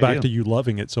that goes back to you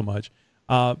loving it so much.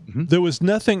 There was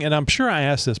nothing, and I'm sure I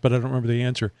asked this, but I don't remember the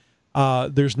answer.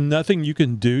 There's nothing you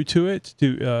can do to it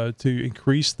to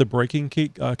increase the braking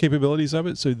capabilities of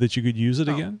it so that you could use it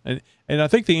again. And I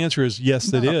think the answer is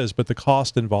yes, it is, but the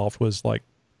cost involved was like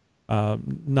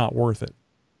not worth it.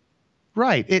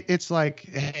 Right. It's like,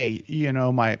 hey,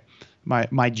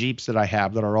 my Jeeps that I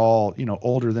have that are all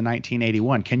older than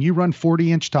 1981. Can you run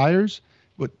 40-inch tires?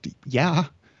 Yeah,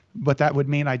 but that would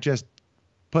mean I just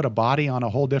put a body on a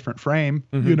whole different frame.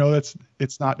 That's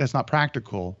not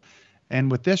practical.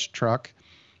 And with this truck,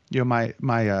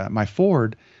 my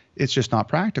Ford, it's just not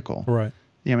practical. Right.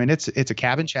 I mean, it's a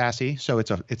cabin chassis, so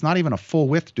it's not even a full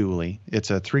width dually. It's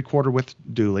a 3/4 width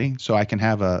dually, so I can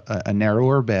have a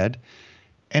narrower bed,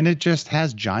 and it just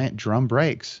has giant drum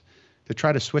brakes. To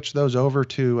try to switch those over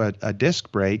to a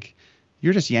disc brake,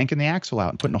 you're just yanking the axle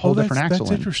out and putting a whole different axle in.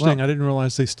 That's interesting. Well, I didn't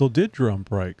realize they still did drum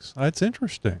brakes. That's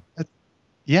interesting.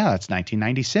 Yeah, it's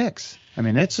 1996. I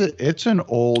mean, it's an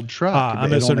old truck. I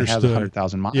misunderstood. It only has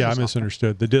 100,000 miles. Yeah, I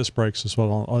misunderstood. The disc brakes is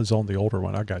on the older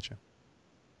one. I got you.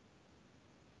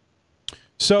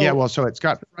 So yeah, well, so it's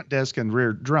got the front disc and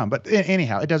rear drum, but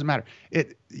anyhow, it doesn't matter.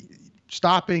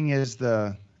 Stopping is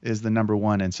the number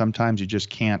one, and sometimes you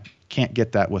just can't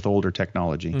get that with older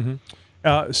technology.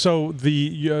 Mm-hmm. So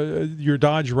your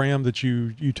Dodge Ram that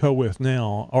you tow with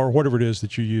now, or whatever it is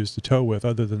that you use to tow with,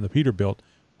 other than the Peterbilt,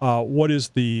 what is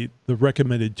the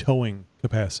recommended towing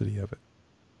capacity of it?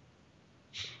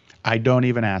 I don't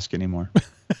even ask anymore.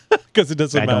 Because it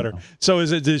doesn't matter. So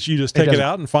is it you just take it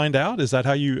out and find out? Is that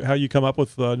how you come up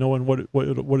with knowing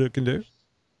what it can do?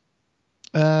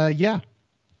 Yeah.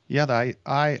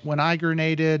 When I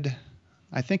grenaded,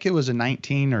 I think it was a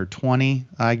 19 or 20.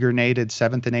 I grenaded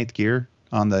 7th and 8th gear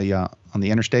on the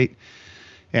interstate,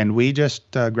 and we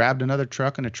just grabbed another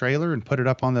truck and a trailer and put it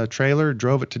up on the trailer,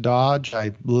 drove it to Dodge.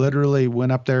 I literally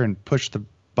went up there and pushed the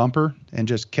bumper and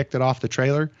just kicked it off the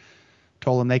trailer.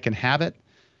 Told them they can have it.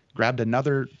 Grabbed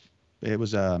another. It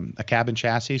was a cabin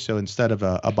chassis, so instead of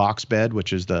a box bed,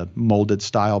 which is the molded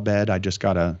style bed, I just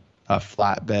got a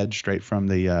flat bed straight from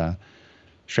the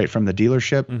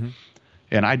dealership. Mm-hmm.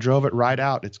 And I drove it right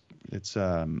out. It's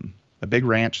a big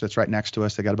ranch that's right next to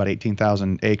us. They got about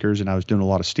 18,000 acres, and I was doing a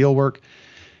lot of steel work.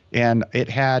 And it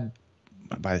had,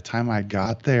 by the time I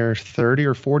got there, 30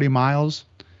 or 40 miles.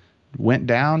 Went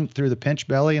down through the pinch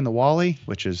belly and the Wally,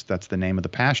 that's the name of the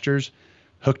pastures.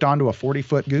 Hooked onto a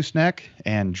 40-foot gooseneck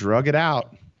and drug it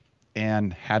out,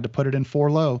 and had to put it in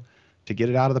 4-low to get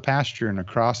it out of the pasture and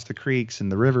across the creeks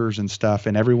and the rivers and stuff.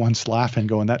 And everyone's laughing,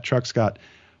 going, that truck's got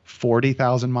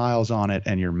 40,000 miles on it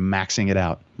and you're maxing it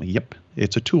out. Yep,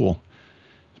 it's a tool.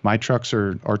 My trucks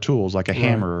are tools, like a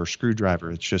hammer or a screwdriver.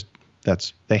 It's just,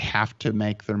 they have to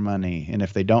make their money. And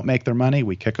if they don't make their money,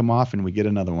 we kick them off and we get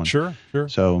another one. Sure.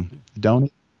 So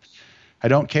I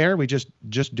don't care. We just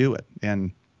do it.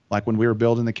 And like when we were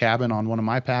building the cabin on one of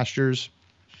my pastures,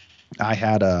 I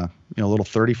had a little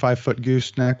 35-foot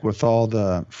gooseneck with all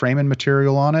the framing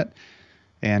material on it,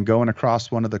 and going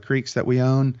across one of the creeks that we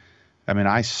own, I mean,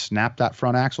 I snapped that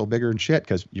front axle bigger than shit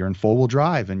because you're in 4-wheel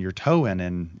drive and you're towing,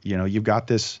 and you've got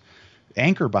this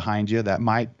anchor behind you that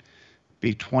might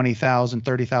be 20,000,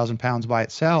 30,000 pounds by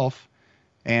itself,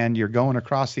 and you're going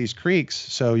across these creeks,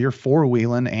 so you're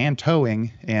four-wheeling and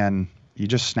towing, and you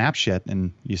just snap shit,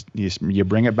 and you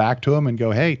bring it back to them and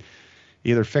go, hey,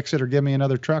 either fix it or give me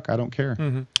another truck. I don't care.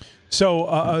 Mm-hmm. So,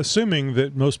 assuming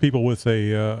that most people with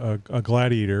a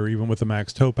Gladiator, even with the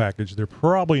max tow package, they're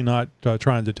probably not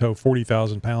trying to tow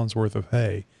 40,000 pounds worth of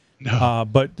hay. No.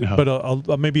 But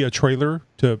maybe a trailer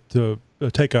to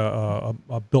take a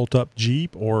built-up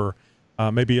Jeep, or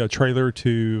maybe a trailer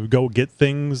to go get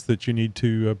things that you need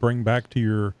to bring back to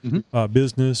your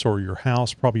business or your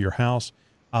house, probably your house.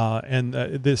 And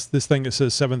this thing that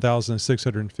says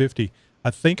 7,650.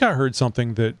 I think I heard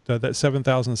something that that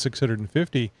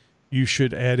 7,650. You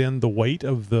should add in the weight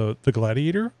of the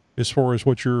Gladiator as far as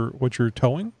what you're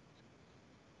towing.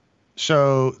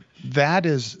 So that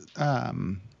is,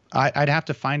 I'd have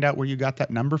to find out where you got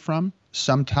that number from.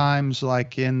 Sometimes,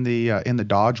 like in the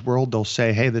Dodge world, they'll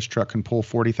say, "Hey, this truck can pull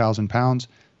 40,000 pounds."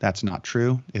 That's not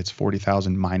true. It's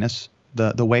 40,000 minus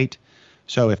the weight.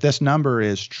 So if this number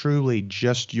is truly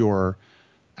just your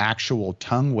actual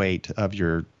tongue weight of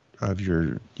your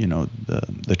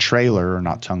the trailer, or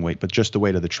not tongue weight, but just the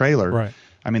weight of the trailer. Right.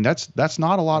 I mean, that's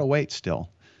not a lot of weight still,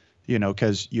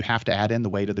 because you have to add in the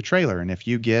weight of the trailer. And if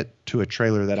you get to a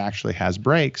trailer that actually has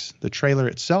brakes, the trailer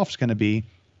itself is going to be,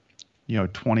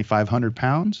 2,500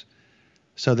 pounds.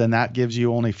 So then that gives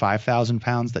you only 5,000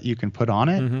 pounds that you can put on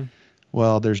it. Mm-hmm.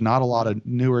 Well, there's not a lot of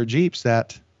newer Jeeps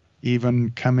that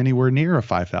even come anywhere near a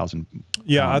 5,000.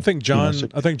 Yeah. I think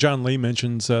John Lee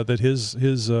mentions that his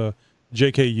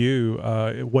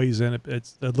JKU it weighs in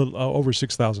it's a little over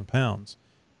 6,000 pounds.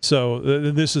 So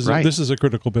this is right. This is a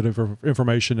critical bit of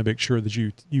information to make sure that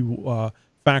you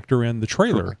factor in the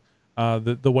trailer.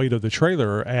 The weight of the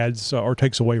trailer adds or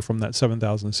takes away from that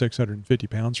 7,650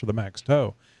 pounds for the max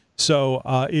tow. So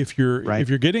if you're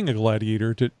getting a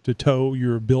Gladiator to tow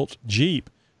your built Jeep,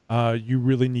 you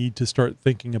really need to start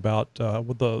thinking about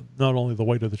not only the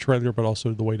weight of the trailer but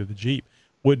also the weight of the Jeep.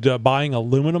 Would buying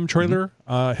aluminum trailer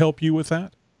help you with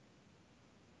that?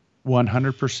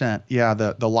 100%. Yeah,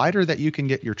 the lighter that you can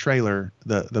get your trailer,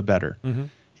 the better. Mm-hmm.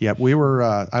 Yeah,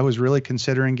 I was really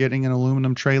considering getting an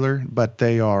aluminum trailer, but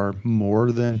they are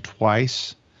more than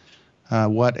twice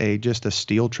what just a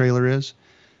steel trailer is.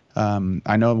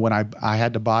 I know when I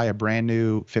had to buy a brand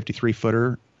new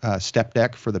 53-footer step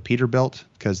deck for the Peterbilt,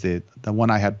 because the one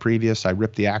I had previous, I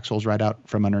ripped the axles right out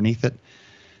from underneath it.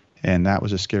 And that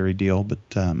was a scary deal, but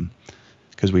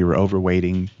because we were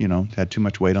overweighting, had too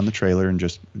much weight on the trailer and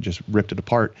just ripped it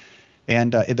apart.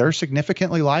 And they're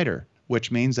significantly lighter,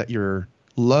 which means that your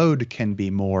load can be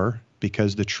more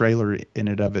because the trailer in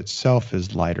and of itself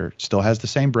is lighter. It still has the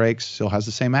same brakes, still has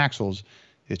the same axles.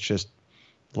 It's just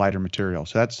lighter material.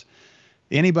 So that's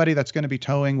anybody that's going to be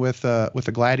towing with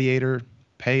a Gladiator,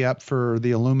 pay up for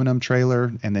the aluminum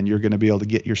trailer, and then you're going to be able to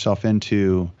get yourself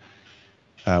into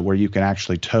where you can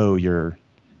actually tow your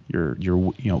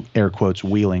air quotes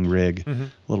wheeling rig a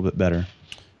little bit better.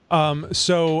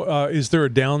 So is there a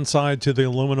downside to the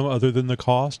aluminum other than the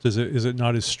cost? Is it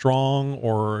not as strong,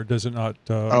 or does it not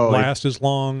last as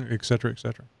long, et cetera, et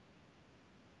cetera?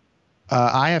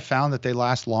 I have found that they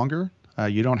last longer.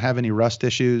 You don't have any rust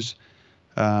issues.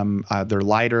 They're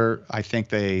lighter. I think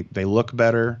they look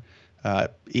better.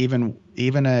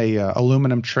 Even a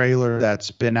aluminum trailer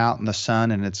that's been out in the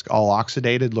sun and it's all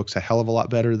oxidated looks a hell of a lot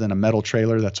better than a metal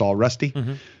trailer that's all rusty.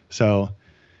 Mm-hmm. So,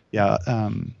 yeah,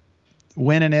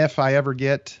 when and if I ever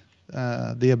get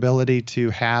the ability to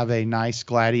have a nice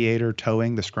Gladiator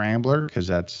towing the Scrambler, because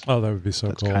that would be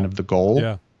so cool. Kind of the goal.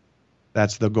 Yeah,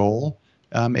 that's the goal.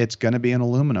 It's going to be an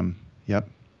aluminum. Yep.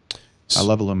 I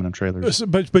love aluminum trailers.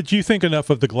 But you think enough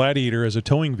of the Gladiator as a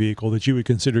towing vehicle that you would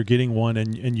consider getting one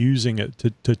and using it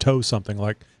to tow something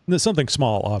like something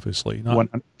small, obviously.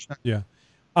 100%. Yeah.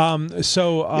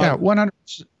 100%.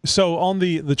 So on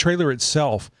the trailer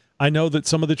itself, I know that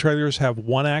some of the trailers have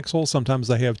one axle. Sometimes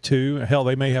they have two. Hell,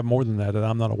 they may have more than that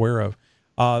I'm not aware of.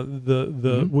 Would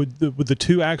the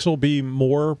two axle be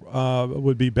more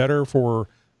would be better for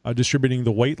distributing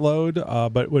the weight load,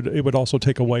 but it would also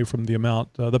take away from the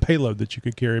amount, the payload that you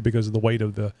could carry because of the weight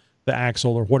of the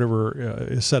axle or whatever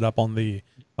is set up on the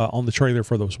trailer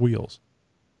for those wheels.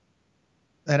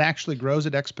 That actually grows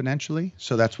it exponentially.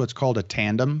 So that's what's called a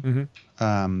tandem.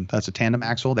 Mm-hmm. That's a tandem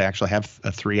axle. They actually have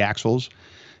 3 axles,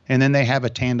 and then they have a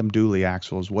tandem dually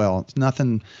axle as well. It's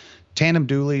nothing. Tandem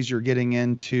dualies, you're getting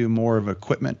into more of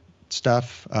equipment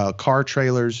stuff. Car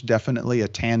trailers, definitely a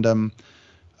tandem.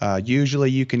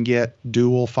 Usually you can get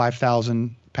dual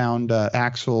 5,000 pound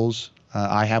axles.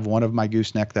 I have one of my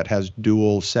gooseneck that has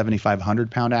dual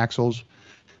 7,500 pound axles.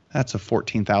 That's a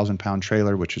 14,000 pound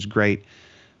trailer, which is great.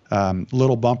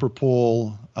 Little bumper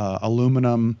pull,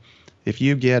 aluminum. If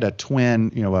you get a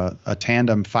twin, a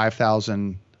tandem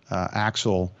 5,000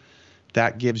 axle,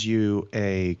 that gives you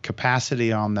a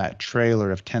capacity on that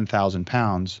trailer of 10,000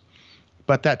 pounds.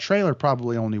 But that trailer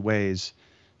probably only weighs,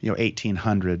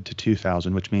 1,800 to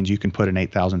 2,000, which means you can put an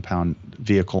 8,000 pound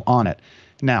vehicle on it.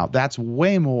 Now, that's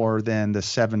way more than the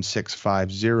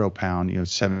 7,650 pound,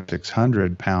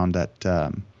 7,600 pound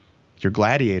that your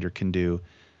Gladiator can do,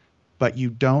 but you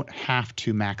don't have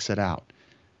to max it out.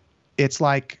 It's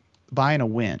like buying a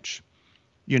winch.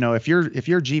 If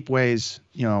your Jeep weighs,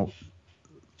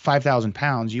 5,000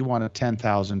 pounds, you want a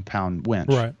 10,000 pound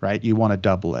winch, right? You want to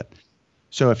double it.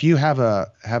 So if you have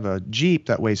a Jeep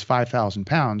that weighs 5,000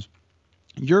 pounds,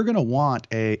 you're going to want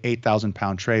a 8,000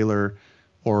 pound trailer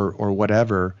or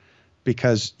whatever,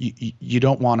 because you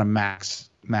don't want to max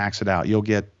it out. You'll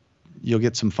get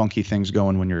some funky things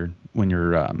going when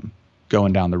you're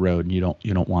going down the road, and you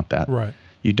don't want that. Right.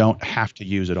 You don't have to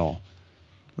use it all,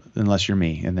 unless you're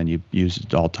me, and then you use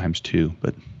it all times two.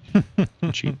 But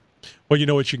cheap. Well, you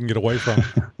know what you can get away from.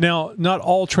 Now, not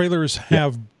all trailers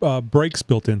have brakes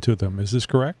built into them. Is this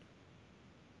correct?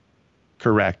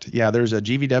 Correct. Yeah, there's a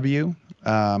GVW.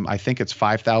 I think it's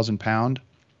 5,000 pound.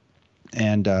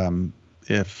 And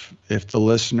if the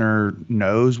listener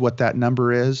knows what that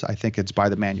number is, I think it's by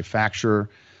the manufacturer,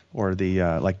 or the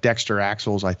like Dexter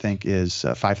axles, I think is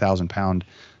 5,000 pound.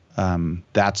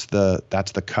 That's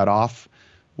the cutoff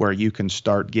where you can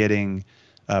start getting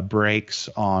brakes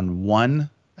on one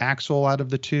axle out of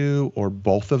the two, or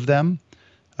both of them.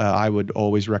 I would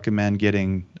always recommend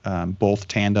getting both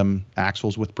tandem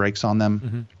axles with brakes on them.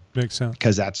 Mm-hmm. Makes sense.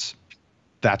 Because that's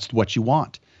what you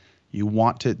want. You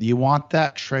want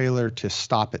that trailer to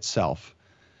stop itself.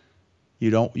 You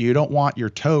don't want your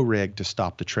tow rig to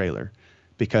stop the trailer,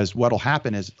 because what'll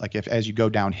happen is, like, as you go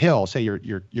downhill, say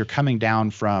you're coming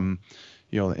down from,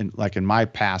 in my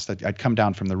past, I'd come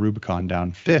down from the Rubicon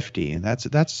down 50, and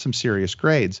that's some serious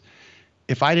grades.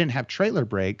 If I didn't have trailer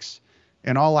brakes,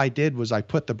 and all I did was I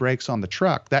put the brakes on the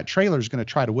truck, that trailer is going to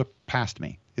try to whip past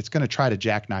me. It's going to try to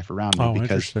jackknife around me,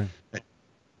 because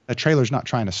a trailer's not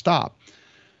trying to stop.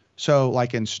 So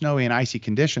like in snowy and icy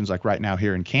conditions, like right now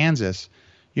here in Kansas,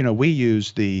 we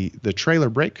use the trailer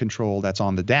brake control that's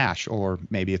on the dash, or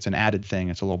maybe it's an added thing.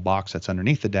 It's a little box that's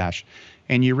underneath the dash,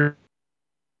 and you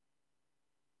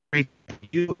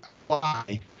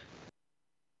apply.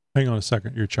 Hang on a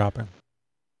second. You're chopping.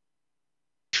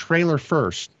 Trailer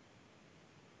first.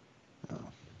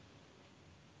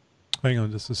 Hang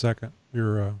on just a second.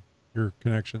 Your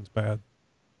connection's bad.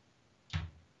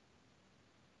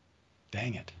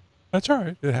 Dang it. That's all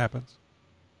right. It happens.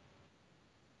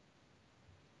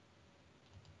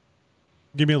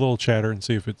 Give me a little chatter and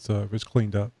see if it's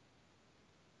cleaned up.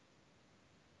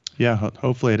 Yeah,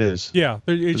 hopefully it is. Yeah,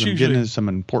 it's usually getting into some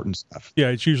important stuff. Yeah,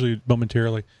 it's usually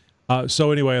momentarily.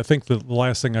 So anyway, I think the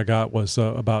last thing I got was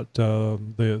about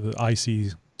the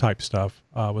icy type stuff.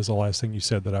 Was the last thing you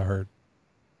said that I heard.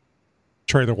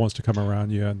 Trailer wants to come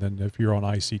around you, and then if you're on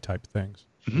icy type things.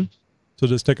 Mm-hmm. So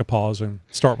just take a pause and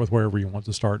start with wherever you want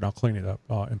to start, and I'll clean it up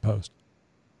in post.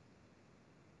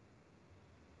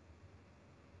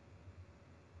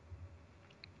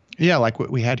 Yeah, like what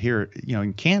we had here,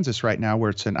 in Kansas right now, where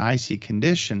it's an icy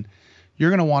condition, you're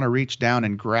going to want to reach down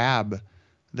and grab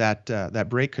that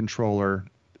brake controller,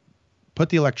 put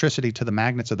the electricity to the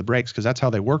magnets of the brakes, because that's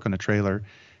how they work on a trailer,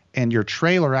 and your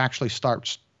trailer actually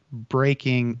starts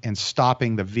braking and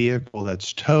stopping the vehicle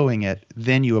that's towing it.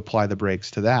 Then you apply the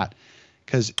brakes to that.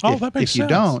 Because if you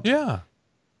don't,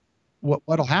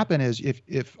 what'll happen is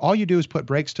if all you do is put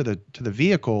brakes to the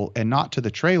vehicle and not to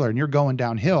the trailer, and you're going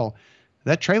downhill,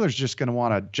 that trailer's just going to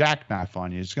want to jackknife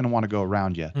on you. It's going to want to go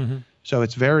around you. Mm-hmm. So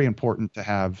it's very important to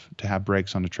have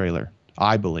brakes on the trailer,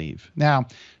 I believe. Now,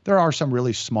 there are some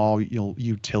really small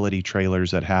utility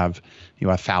trailers that have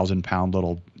 1,000 pound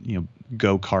little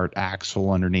go-kart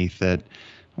axle underneath it.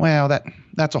 Well,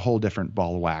 that's a whole different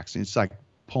ball of wax. It's like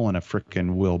pulling a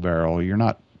frickin' wheelbarrow. You're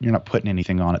not putting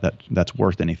anything on it that's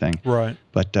worth anything. Right.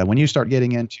 But when you start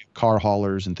getting into car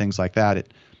haulers and things like that,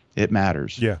 it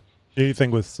matters. Yeah.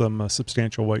 Anything with some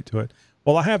substantial weight to it.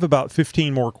 Well, I have about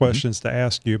 15 more questions to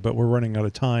ask you, but we're running out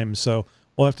of time, so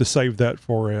we'll have to save that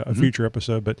for a future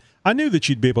episode. But I knew that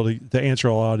you'd be able to answer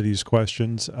a lot of these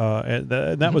questions, and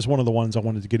that was one of the ones I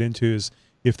wanted to get into, is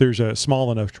if there's a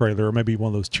small enough trailer, or maybe one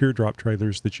of those teardrop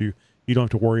trailers that you don't have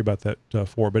to worry about that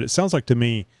for. But it sounds like to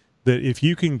me that if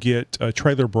you can get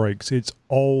trailer brakes, it's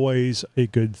always a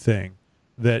good thing.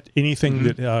 that anything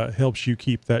that helps you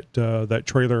keep that that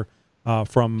trailer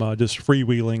from just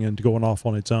freewheeling and going off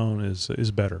on its own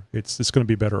is better. It's going to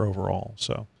be better overall.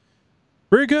 So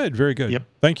very good, very good. Yep.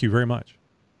 Thank you very much.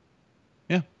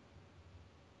 Yeah.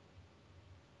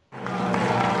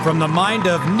 From the mind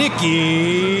of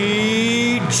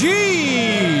Nikki G.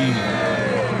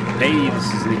 Hey,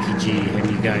 this is Nikki G,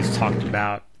 and you guys talked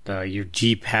about your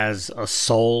Jeep has a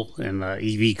soul and the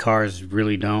EV cars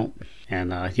really don't.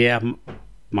 And yeah,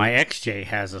 my XJ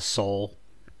has a soul,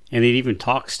 and it even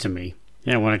talks to me.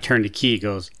 And when I turn the key, it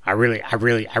goes, I really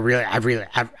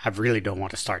don't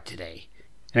want to start today.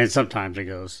 And then sometimes it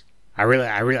goes, I really,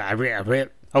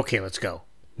 okay, let's go.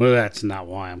 Well, that's not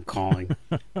why I'm calling.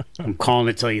 I'm calling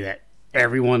to tell you that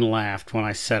everyone laughed when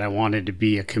I said I wanted to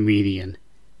be a comedian.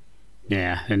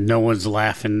 Yeah, and no one's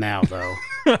laughing now, though.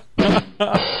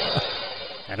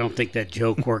 I don't think that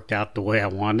joke worked out the way I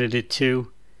wanted it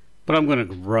to, but I'm going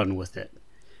to run with it.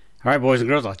 All right, boys and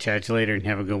girls, I'll chat you later and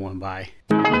have a good one. Bye.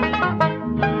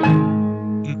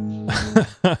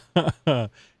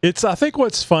 I think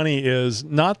what's funny is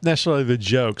not necessarily the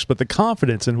jokes, but the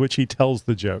confidence in which he tells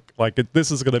the joke. Like,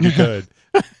 this is going to be good.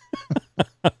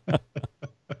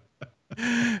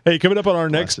 Hey, coming up on our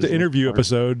next interview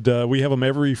episode, we have them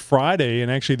every Friday,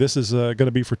 and actually this is going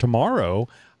to be for tomorrow.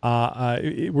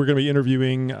 We're going to be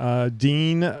interviewing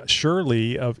Dean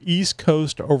Shirley of East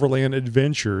Coast Overland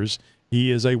Adventures.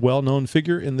 He is a well-known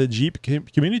figure in the Jeep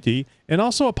community and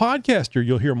also a podcaster.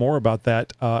 You'll hear more about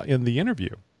that in the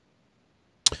interview.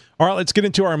 All right, let's get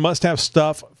into our must-have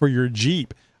stuff for your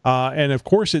Jeep. And, of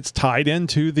course, it's tied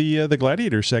into the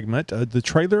Gladiator segment, the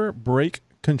Trailer Brake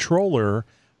Controller.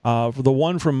 For the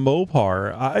one from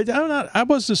Mopar, I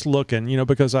was just looking,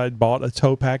 because I had bought a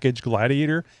tow package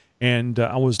Gladiator, and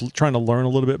I was trying to learn a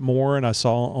little bit more, and I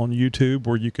saw on YouTube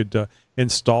where you could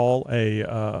install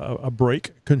a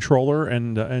brake controller.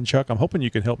 And Chuck, I'm hoping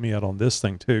you can help me out on this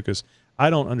thing too, because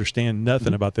I don't understand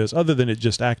nothing about this other than it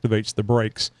just activates the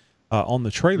brakes on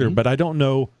the trailer, but I don't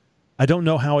know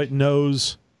how it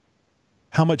knows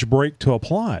how much brake to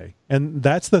apply, and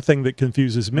that's the thing that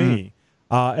confuses me.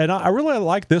 And I really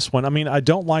like this one. I mean, I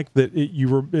don't like that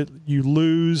you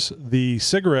lose the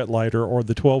cigarette lighter or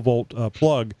the 12-volt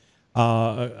plug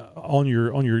on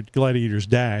your Gladiator's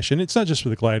dash. And it's not just for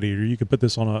the Gladiator. You can put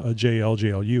this on a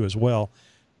JLGLU as well.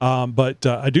 But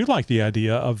I do like the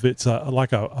idea of it's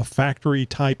like a factory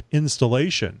type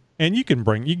installation, and you can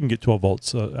get 12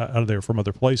 volts out of there from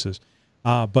other places.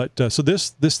 So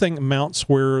this thing mounts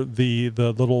where the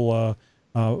little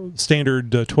standard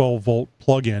 12-volt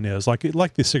plug-in is, like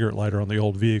the cigarette lighter on the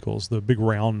old vehicles, the big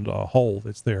round hole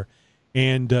that's there,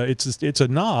 and it's a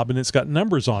knob, and it's got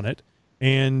numbers on it,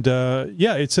 and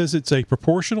it says it's a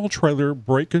proportional trailer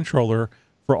brake controller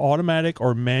for automatic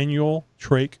or manual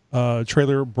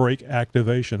trailer brake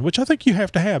activation, which I think you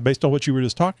have to have based on what you were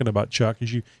just talking about, Chuck.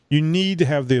 Is you need to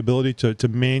have the ability to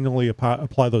manually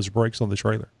apply those brakes on the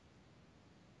trailer.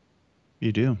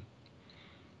 You do.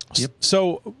 Yep.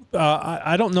 So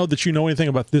I don't know that you know anything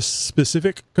about this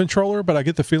specific controller, but I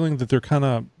get the feeling that they're kind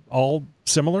of all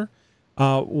similar.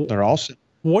 They're all.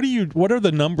 What are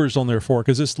the numbers on there for?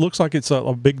 Because this looks like it's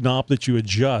a big knob that you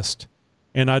adjust,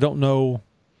 and I don't know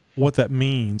what that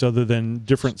means other than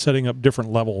setting up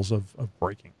different levels of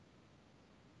braking.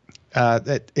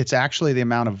 It's actually the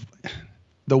amount of.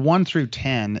 The 1 through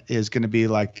 10 is going to be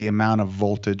like the amount of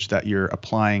voltage that you're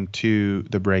applying to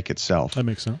the brake itself. That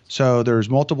makes sense. So there's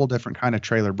multiple different kind of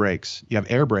trailer brakes. You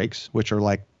have air brakes, which are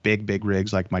like big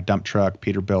rigs, like my dump truck,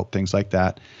 Peterbilt, things like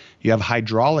that. You have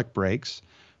hydraulic brakes,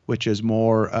 which is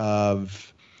more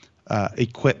of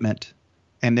equipment.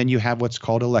 And then you have what's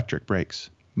called electric brakes.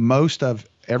 Most of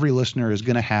every listener is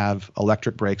going to have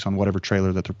electric brakes on whatever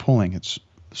trailer that they're pulling. It's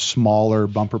smaller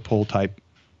bumper pull type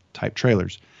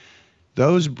trailers.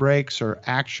 Those brakes are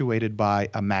actuated by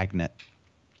a magnet.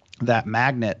 That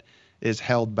magnet is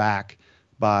held back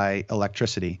by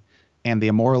electricity. And the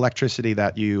more electricity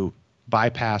that you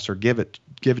bypass or give it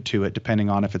to it, depending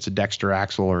on if it's a Dexter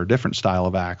axle or a different style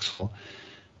of axle,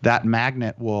 that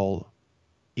magnet will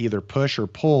either push or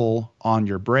pull on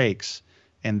your brakes,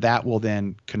 and that will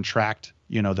then contract,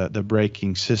 the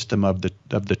braking system of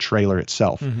the trailer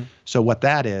itself. Mm-hmm. So what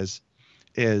that is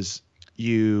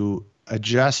you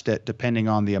adjust it depending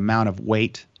on the amount of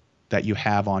weight that you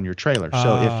have on your trailer.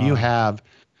 So if you have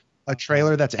a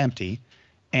trailer that's empty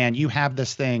and you have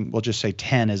this thing, we'll just say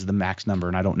 10 is the max number,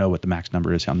 and I don't know what the max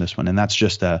number is on this one, and that's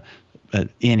just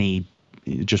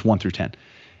just 1 through 10.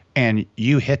 And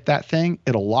you hit that thing,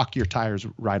 it'll lock your tires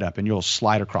right up and you'll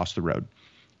slide across the road.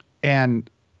 And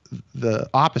the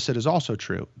opposite is also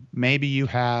true. Maybe you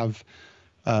have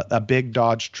a big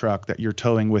Dodge truck that you're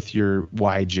towing with your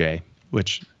YJ,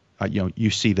 which you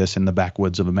see this in the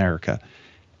backwoods of America,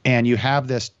 and you have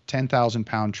this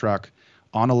 10,000-pound truck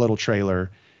on a little trailer,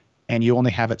 and you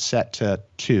only have it set to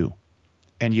 2,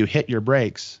 and you hit your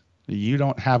brakes, you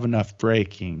don't have enough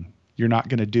braking. You're not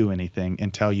going to do anything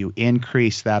until you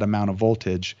increase that amount of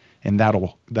voltage, and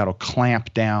that'll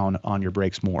clamp down on your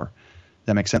brakes more.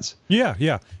 That makes sense? Yeah,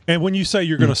 yeah. And when you say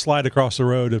you're going to slide across the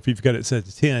road, if you've got it set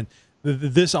to 10,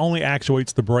 this only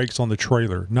actuates the brakes on the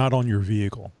trailer, not on your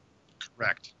vehicle.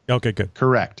 Correct. Okay, good.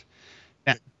 Correct.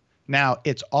 Now,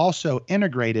 it's also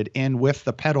integrated in with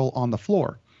the pedal on the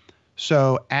floor.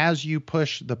 So as you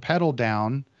push the pedal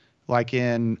down, like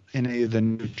in any of the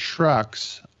new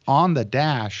trucks, on the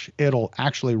dash, it'll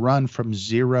actually run from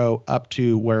 0 up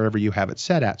to wherever you have it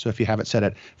set at. So if you have it set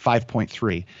at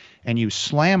 5.3 and you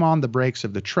slam on the brakes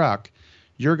of the truck,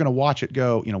 you're going to watch it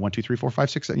go, 1, 2, 3, 4, 5,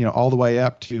 6, all the way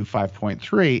up to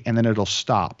 5.3, and then it'll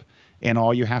stop. And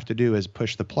all you have to do is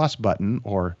push the plus button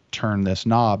or turn this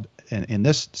knob in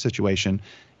this situation,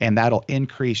 and that'll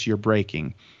increase your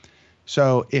braking.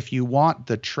 So if you want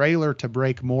the trailer to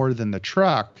brake more than the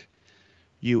truck,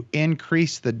 you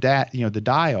increase the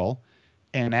dial,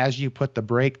 and as you put the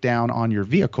brake down on your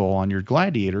vehicle, on your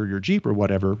Gladiator, your Jeep or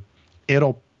whatever,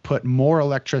 it'll put more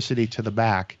electricity to the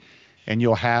back, and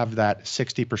you'll have that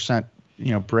 60%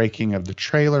 braking of the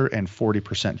trailer and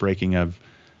 40% braking of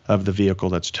the vehicle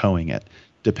that's towing it,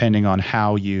 depending on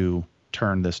how you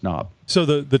turn this knob. So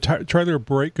the trailer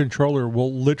brake controller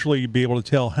will literally be able to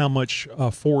tell how much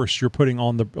force you're putting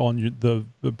on the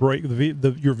brake,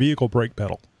 your vehicle brake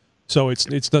pedal. So it's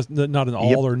not an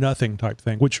all or nothing type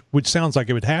thing, which sounds like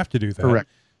it would have to do that. Correct.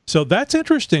 So that's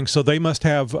interesting. So they must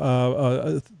have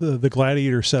the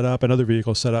Gladiator set up and other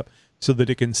vehicles set up so that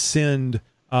it can send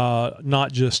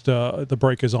not just the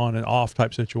brake is on and off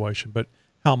type situation, but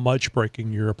how much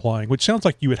braking you're applying, which sounds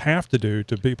like you would have to do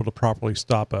to be able to properly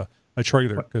stop a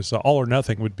trailer, because all or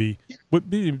nothing would be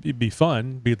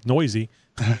fun, be noisy.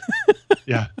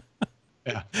 Yeah.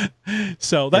 Yeah.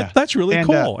 So that's really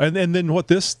cool. And then what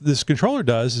this controller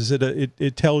does is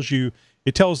it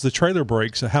tells the trailer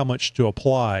brakes how much to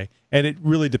apply, and it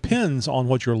really depends on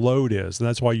what your load is, and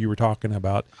that's why you were talking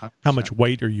about 100%. How much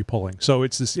weight are you pulling. So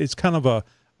it's kind of a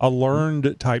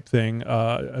learned type thing,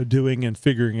 doing and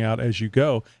figuring out as you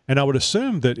go. And I would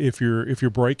assume that if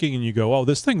you're braking and you go, oh,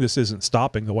 this isn't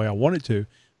stopping the way I want it to,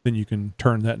 then you can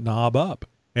turn that knob up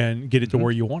and get it to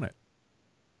where you want it.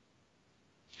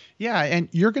 Yeah, and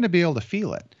you're going to be able to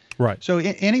feel it. Right. So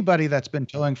anybody that's been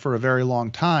towing for a very long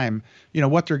time,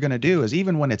 what they're going to do is,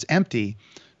 even when it's empty,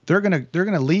 they're going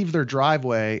to leave their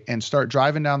driveway and start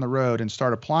driving down the road and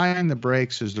start applying the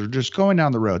brakes as they're just going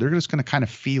down the road. They're just going to kind of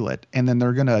feel it, and then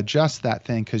they're going to adjust that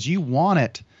thing, because you want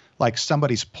it like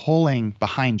somebody's pulling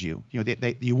behind you.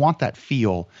 You want that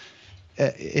feel.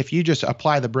 If you just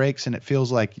apply the brakes and it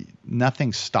feels like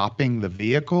nothing's stopping the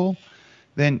vehicle,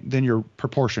 then you're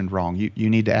proportioned wrong. You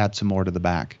need to add some more to the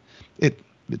back.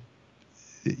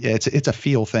 It's a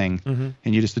feel thing,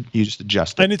 and you just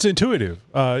adjust it. And it's intuitive.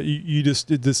 This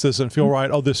doesn't feel right.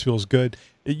 Oh, this feels good.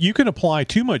 You can apply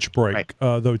too much brake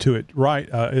though to it,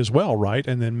 as well, right?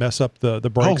 And then mess up the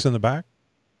brakes in the back.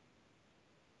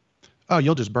 Oh,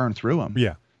 you'll just burn through them.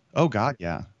 Yeah. Oh God,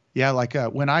 yeah, yeah. Like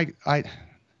when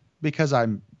because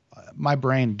my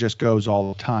brain just goes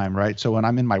all the time, right? So when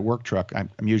I'm in my work truck, I'm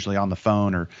usually on the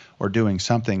phone or doing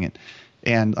something,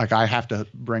 and like I have to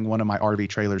bring one of my RV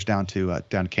trailers down to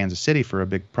Kansas City for a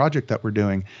big project that we're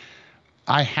doing.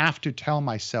 I have to tell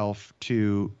myself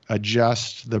to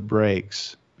adjust the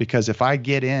brakes, because if I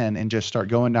get in and just start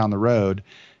going down the road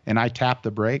and I tap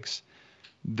the brakes,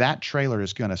 that trailer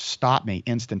is going to stop me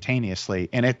instantaneously,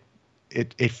 and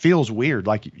it feels weird.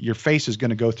 Like your face is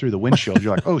going to go through the windshield.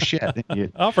 You're like, oh shit.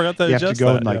 I forgot to adjust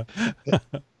that.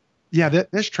 Yeah,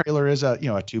 this trailer is a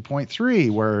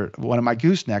 2.3, where one of my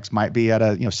goosenecks might be at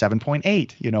a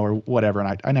 7.8, or whatever.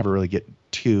 And I never really get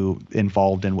too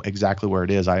involved in exactly where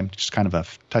it is. I'm just kind of a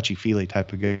touchy-feely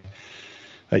type of guy.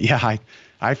 But yeah,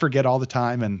 I forget all the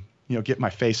time, and get my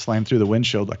face slammed through the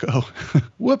windshield like, oh,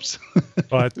 whoops.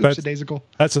 Well, Oopsie-daisical.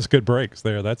 That's just good brakes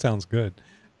there. That sounds good.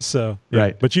 So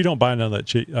right, but you don't buy none of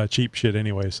that cheap shit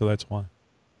anyway, so that's why.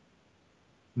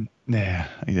 Nah, I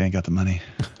ain't got the money.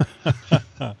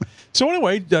 So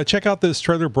anyway, check out this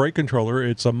trailer brake controller.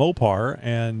 It's a Mopar,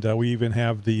 and we even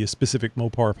have the specific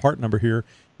Mopar part number here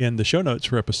in the show notes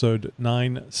for episode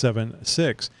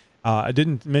 976. I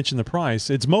didn't mention the price.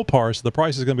 It's Mopar, so the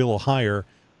price is going to be a little higher.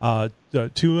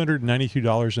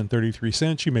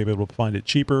 $292.33. You may be able to find it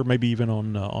cheaper, maybe even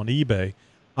on eBay.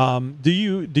 Do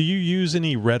you use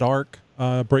any Red Arc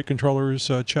brake controllers,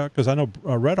 Chuck? Because I know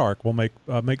Red Arc will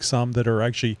make some that are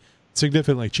actually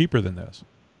significantly cheaper than this.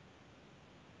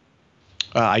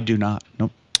 I do not.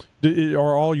 Nope.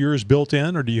 Are all yours built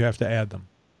in, or do you have to add them?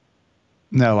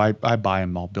 No, I buy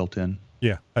them all built in.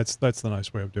 Yeah, that's the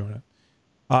nice way of doing it.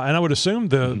 And I would assume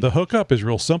the hookup is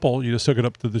real simple. You just hook it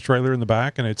up to the trailer in the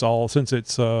back, and it's all, since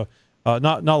it's not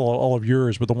all of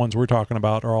yours, but the ones we're talking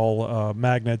about are all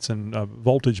magnets and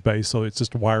voltage based. So it's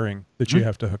just wiring that you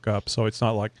have to hook up. So it's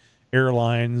not like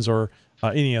airlines or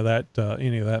any of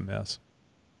that mess.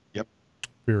 Yep.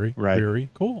 Very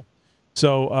cool.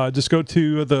 So just go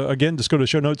to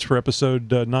show notes for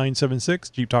episode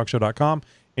 976, jeeptalkshow.com,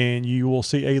 and you will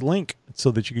see a link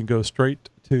so that you can go straight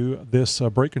to this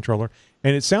brake controller.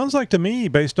 And it sounds like to me,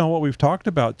 based on what we've talked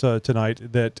about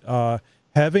tonight, that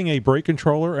having a brake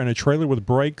controller and a trailer with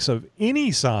brakes of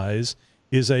any size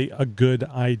is a good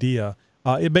idea.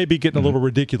 It may be getting a little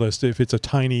ridiculous if it's a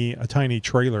tiny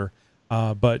trailer,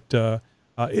 but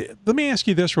let me ask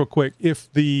you this real quick. If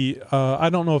I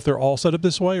don't know if they're all set up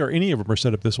this way or any of them are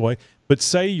set up this way, but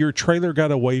say your trailer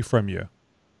got away from you,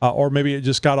 or maybe it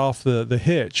just got off the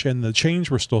hitch and the chains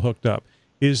were still hooked up.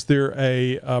 Is there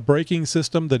a braking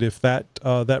system that if that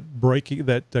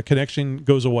connection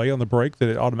goes away on the brake, that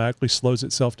it automatically slows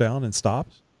itself down and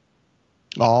stops?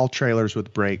 All trailers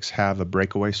with brakes have a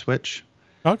breakaway switch.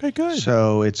 Okay, good.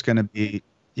 So it's going to be,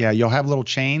 you'll have little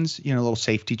chains, little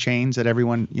safety chains that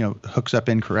everyone, hooks up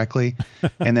incorrectly.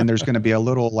 And then there's going to be a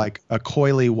little, like a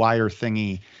coily wire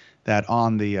thingy that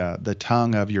on the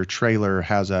tongue of your trailer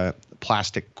has a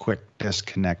plastic quick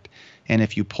disconnect. And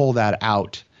if you pull that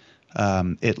out,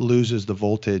 it loses the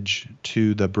voltage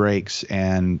to the brakes,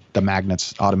 and the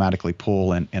magnets automatically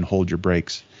pull and hold your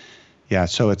brakes. Yeah,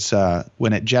 so it's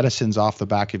when it jettisons off the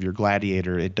back of your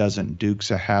Gladiator, it doesn't Dukes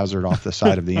a hazard off the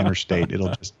side of the interstate.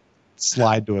 It'll just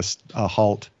slide to a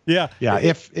halt. Yeah.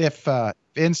 If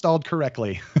installed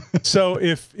correctly. So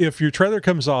if your trailer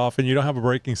comes off and you don't have a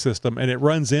braking system and it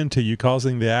runs into you,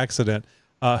 causing the accident,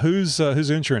 whose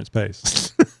insurance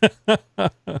pays?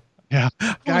 Yeah,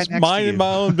 I was minding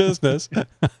my own business,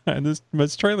 and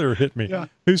this trailer hit me. Yeah.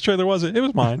 Whose trailer was it? It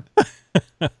was mine.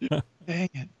 Dang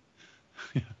it.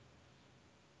 Yeah.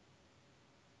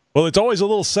 Well, it's always a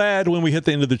little sad when we hit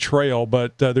the end of the trail,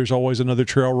 but there's always another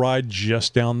trail ride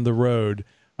just down the road.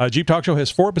 Jeep Talk Show has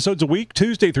 4 episodes a week,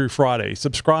 Tuesday through Friday.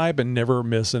 Subscribe and never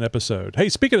miss an episode. Hey,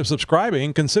 speaking of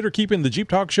subscribing, consider keeping the Jeep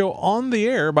Talk Show on the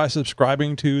air by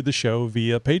subscribing to the show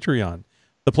via Patreon.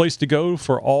 The place to go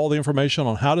for all the information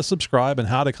on how to subscribe and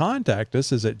how to contact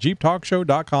us is at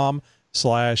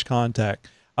jeeptalkshow.com/contact.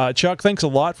 Chuck, thanks a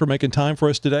lot for making time for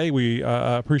us today. We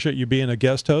appreciate you being a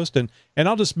guest host. And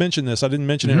I'll just mention this. I didn't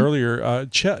mention it earlier.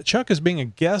 Chuck is being a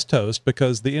guest host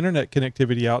because the internet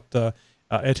connectivity out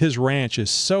at his ranch is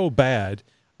so bad.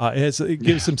 It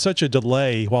gives him such a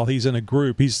delay while he's in a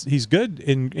group. He's good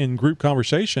in group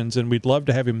conversations, and we'd love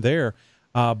to have him there.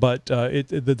 But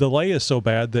the delay is so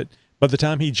bad that by the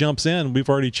time he jumps in, we've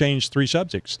already changed 3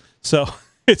 subjects. So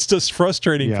it's just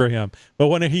frustrating for him. But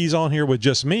when he's on here with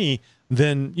just me,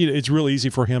 then it's real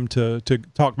easy for him to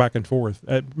talk back and forth.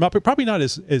 Probably not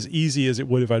as easy as it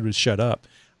would if I would shut up.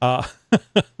 But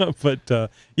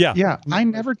yeah. I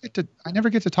never get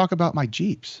to talk about my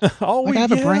Jeeps. Oh, I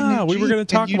have a brand new Jeep, we were going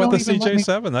to talk about the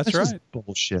CJ7. That's right. This is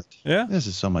bullshit. Yeah, this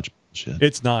is so much bullshit.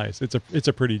 It's nice. It's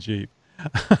a pretty Jeep.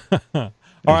 All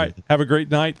right. Have a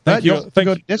great night. Thank you.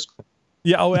 Go to Discord.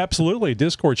 Yeah, oh, absolutely.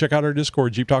 Discord. Check out our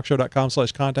Discord,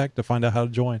 jeeptalkshow.com/contact to find out how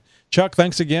to join. Chuck,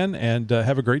 thanks again, and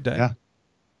have a great day. Yeah.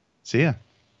 See ya.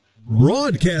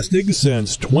 Broadcasting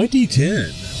since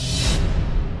 2010.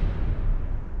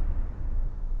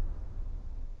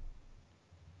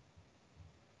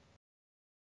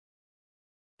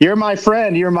 You're my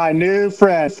friend. You're my new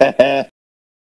friend.